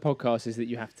coming to the podcast is that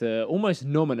you have to almost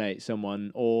nominate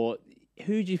someone, or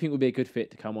who do you think would be a good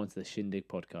fit to come onto the Shindig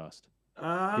podcast?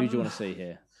 Who do you want to see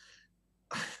here?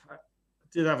 I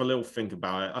did have a little think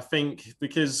about it. I think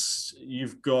because you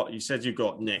said you've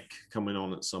got Nick coming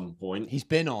on at some point. He's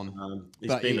been on,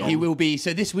 he will be.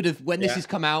 So this would have, when this has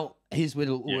come out, his would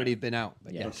already have been out.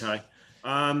 But yes. Okay.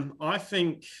 I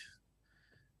think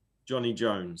Johnny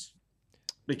Jones,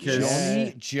 because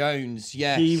Johnny Jones,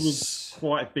 yes, he was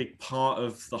quite a big part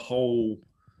of the whole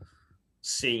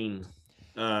scene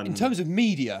in terms of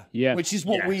media, which is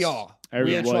what we are.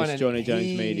 Everyone was Johnny Jones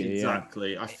media.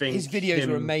 Exactly. I think his videos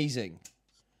were amazing.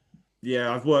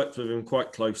 Yeah, I've worked with him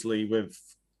quite closely with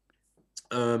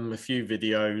a few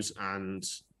videos, and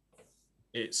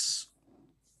it's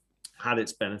had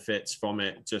its benefits from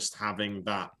it. Just having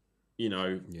that,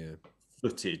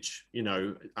 footage,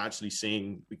 actually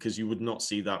seeing, because you would not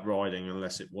see that riding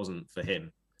unless it wasn't for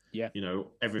him. Yeah.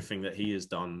 Everything that he has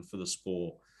done for the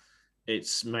sport.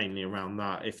 It's mainly around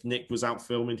that. If Nick was out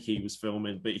filming, he was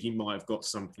filming, but he might have got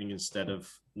something instead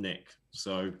of Nick.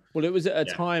 So, well, it was at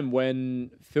a time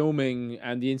when filming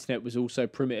and the internet was also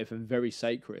primitive and very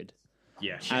sacred.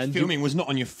 Yeah, and filming was not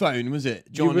on your phone, was it?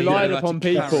 Johnny, you relied upon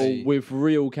people with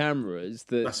real cameras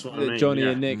that Johnny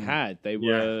and Nick had. They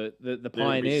were the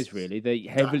pioneers, really. They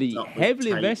heavily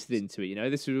invested into it.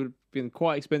 This would have been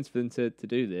quite expensive for them to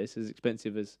do this, as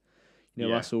expensive as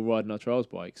us all riding our trials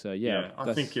bike. So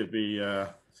I think it'd be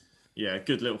a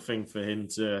good little thing for him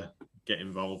to get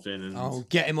involved in. And I'll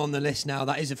get him on the list now.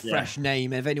 That is a fresh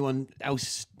name. If anyone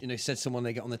else, said someone,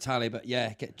 they get on the tally. But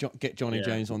yeah, get Johnny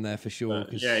Jones on there for sure.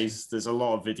 There's a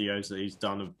lot of videos that he's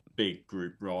done of big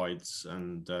group rides,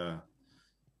 and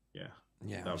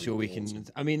I'm sure we can.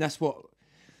 I mean, that's what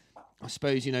I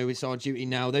suppose. It's our duty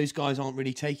now. Those guys aren't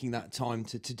really taking that time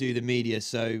to do the media,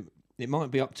 so it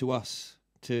might be up to us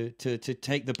to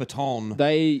take the baton.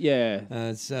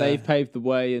 They've paved the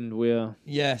way, and we're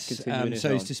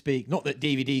so to speak. Not that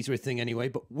DVDs are a thing anyway,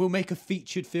 but we'll make a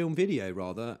featured film video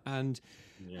rather. And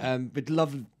I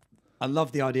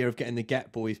love the idea of getting the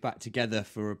Get Boys back together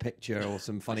for a picture or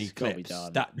some funny clips.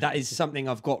 That is something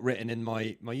I've got written in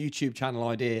my YouTube channel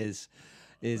ideas.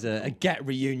 Is a Get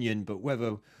reunion, but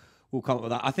whether we'll come up with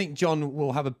that. I think John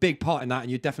will have a big part in that,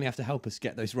 and you definitely have to help us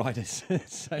get those riders.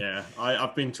 Yeah,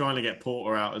 I've been trying to get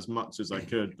Porter out as much as I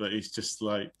could, but he's just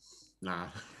like, nah.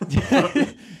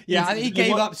 Yeah, I think he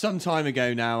gave up some time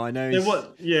ago now. I know.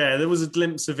 There was a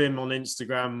glimpse of him on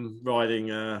Instagram riding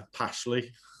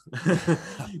Pashley.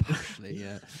 Pashley,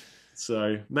 yeah.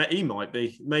 So he might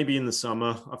be maybe in the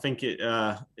summer. I think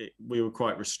we were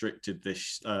quite restricted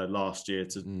this last year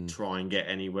to try and get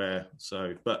anywhere.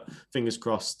 So, but fingers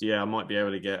crossed. Yeah, I might be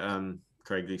able to get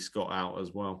Craig Scott out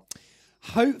as well.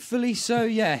 Hopefully so.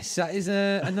 Yes, that is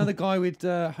another guy with.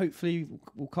 Hopefully,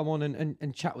 we'll come on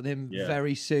and chat with him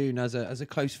very soon as a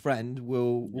close friend.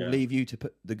 We'll leave you to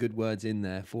put the good words in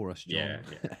there for us, John.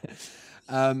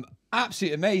 Yeah.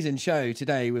 Absolutely amazing show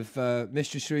today with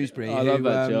Mr. Shrewsbury. I love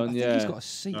that, John. I think he's got a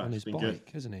seat on his bike,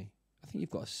 hasn't he? I think you've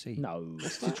got a seat. No,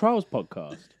 it's a trials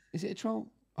podcast. Is it a trial?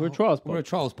 We're a trials podcast. We're a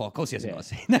trials podcast. Of course he hasn't got a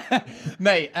seat.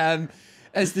 Mate,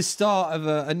 as the start of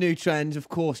a new trend, of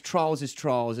course, trials is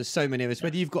trials. There's so many of us.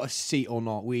 Whether you've got a seat or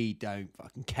not, we don't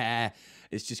fucking care.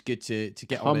 It's just good to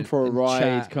get on. Come for a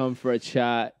ride, come for a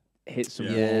chat. Hit some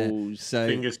walls. So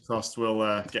fingers crossed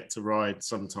we'll get to ride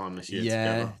sometime this year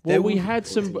together. Well, we had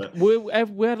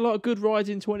we had a lot of good rides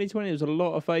in 2020. There was a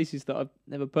lot of faces that I've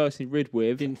never personally rid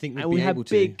with. Didn't think we'd and be we able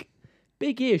had to.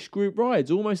 big-ish group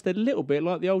rides, almost a little bit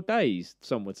like the old days,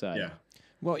 some would say. Yeah.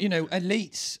 Well,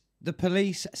 elites, the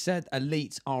police said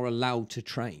elites are allowed to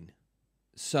train.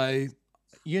 So,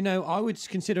 I would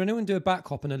consider anyone do a back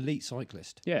hop an elite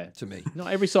cyclist. Yeah. To me.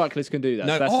 Not every cyclist can do that.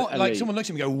 No, That's like someone looks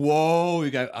at me and go, whoa,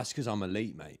 you go, that's because I'm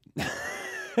elite, mate.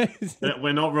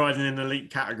 We're not riding in the elite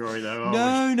category though, are we?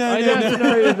 I don't have to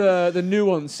know the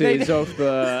nuances of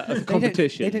the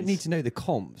competition. They don't need to know the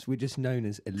comps. We're just known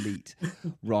as elite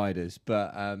riders.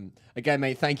 But again,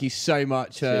 mate, thank you so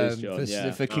much for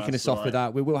kicking us off with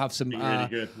that. We will have some really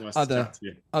good. Nice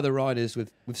other riders with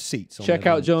seats on. Check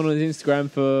out John on his Instagram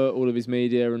for all of his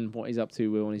media and what he's up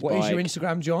to on his bike. What is your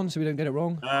Instagram, John, so we don't get it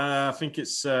wrong? I think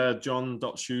it's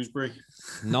John.Shrewsbury.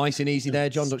 Nice and easy there,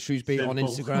 John.Shrewsbury on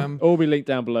Instagram. All be linked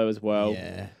down below as well.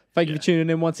 Yeah. Thank you for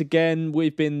tuning in once again.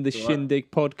 We've been the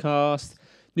Shindig Podcast.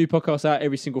 New podcast out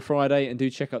every single Friday, and do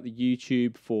check out the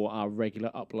YouTube for our regular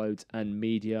uploads and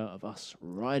media of us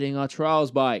riding our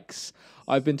trials bikes.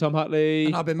 I've been Tom Hutley.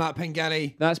 And I've been Matt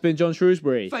Pengelly. That's been John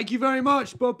Shrewsbury. Thank you very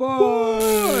much. Bye-bye.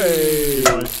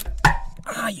 Bye.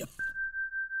 Ah, you